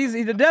 He's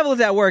the devil is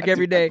at work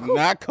every day.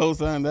 Not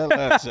co-sign that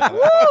last shot.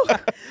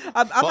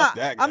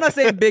 I'm not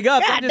saying big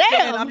up.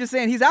 I'm just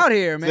saying he's out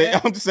here,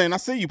 man. I'm just saying I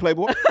see you,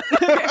 Playboy.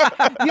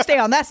 You stay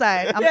on that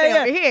side. I'm staying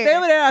over here. Stay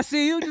over there. I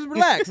see you. Just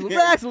relax.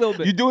 Relax a little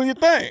bit. You doing your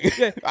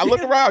thing. I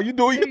look around. You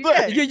doing your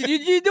thing.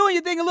 You're doing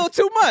your thing a little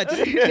too much.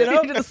 You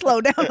know, to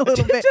slow down a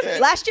little bit.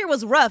 Last year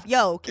was rough,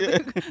 yo.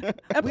 And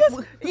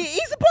plus,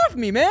 he's above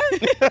me, man.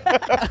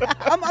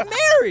 I'm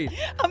married.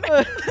 Leave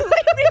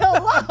me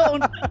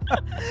alone.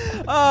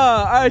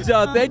 All right,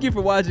 y'all. Thank you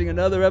for watching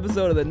another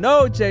episode of the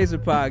No Chaser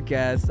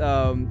podcast.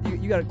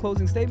 You got a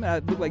closing statement? I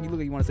look like you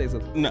want to say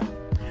something. No.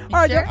 All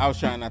right, sure? y'all. I was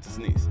trying not to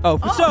sneeze. Oh,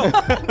 for sure.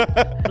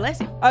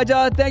 Bless you. All right,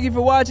 y'all. Thank you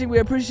for watching. We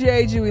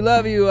appreciate you. We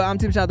love you. I'm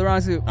Tim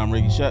Chantarangsu. I'm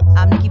Ricky Shucks.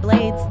 I'm Nikki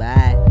Blades.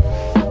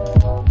 Bye.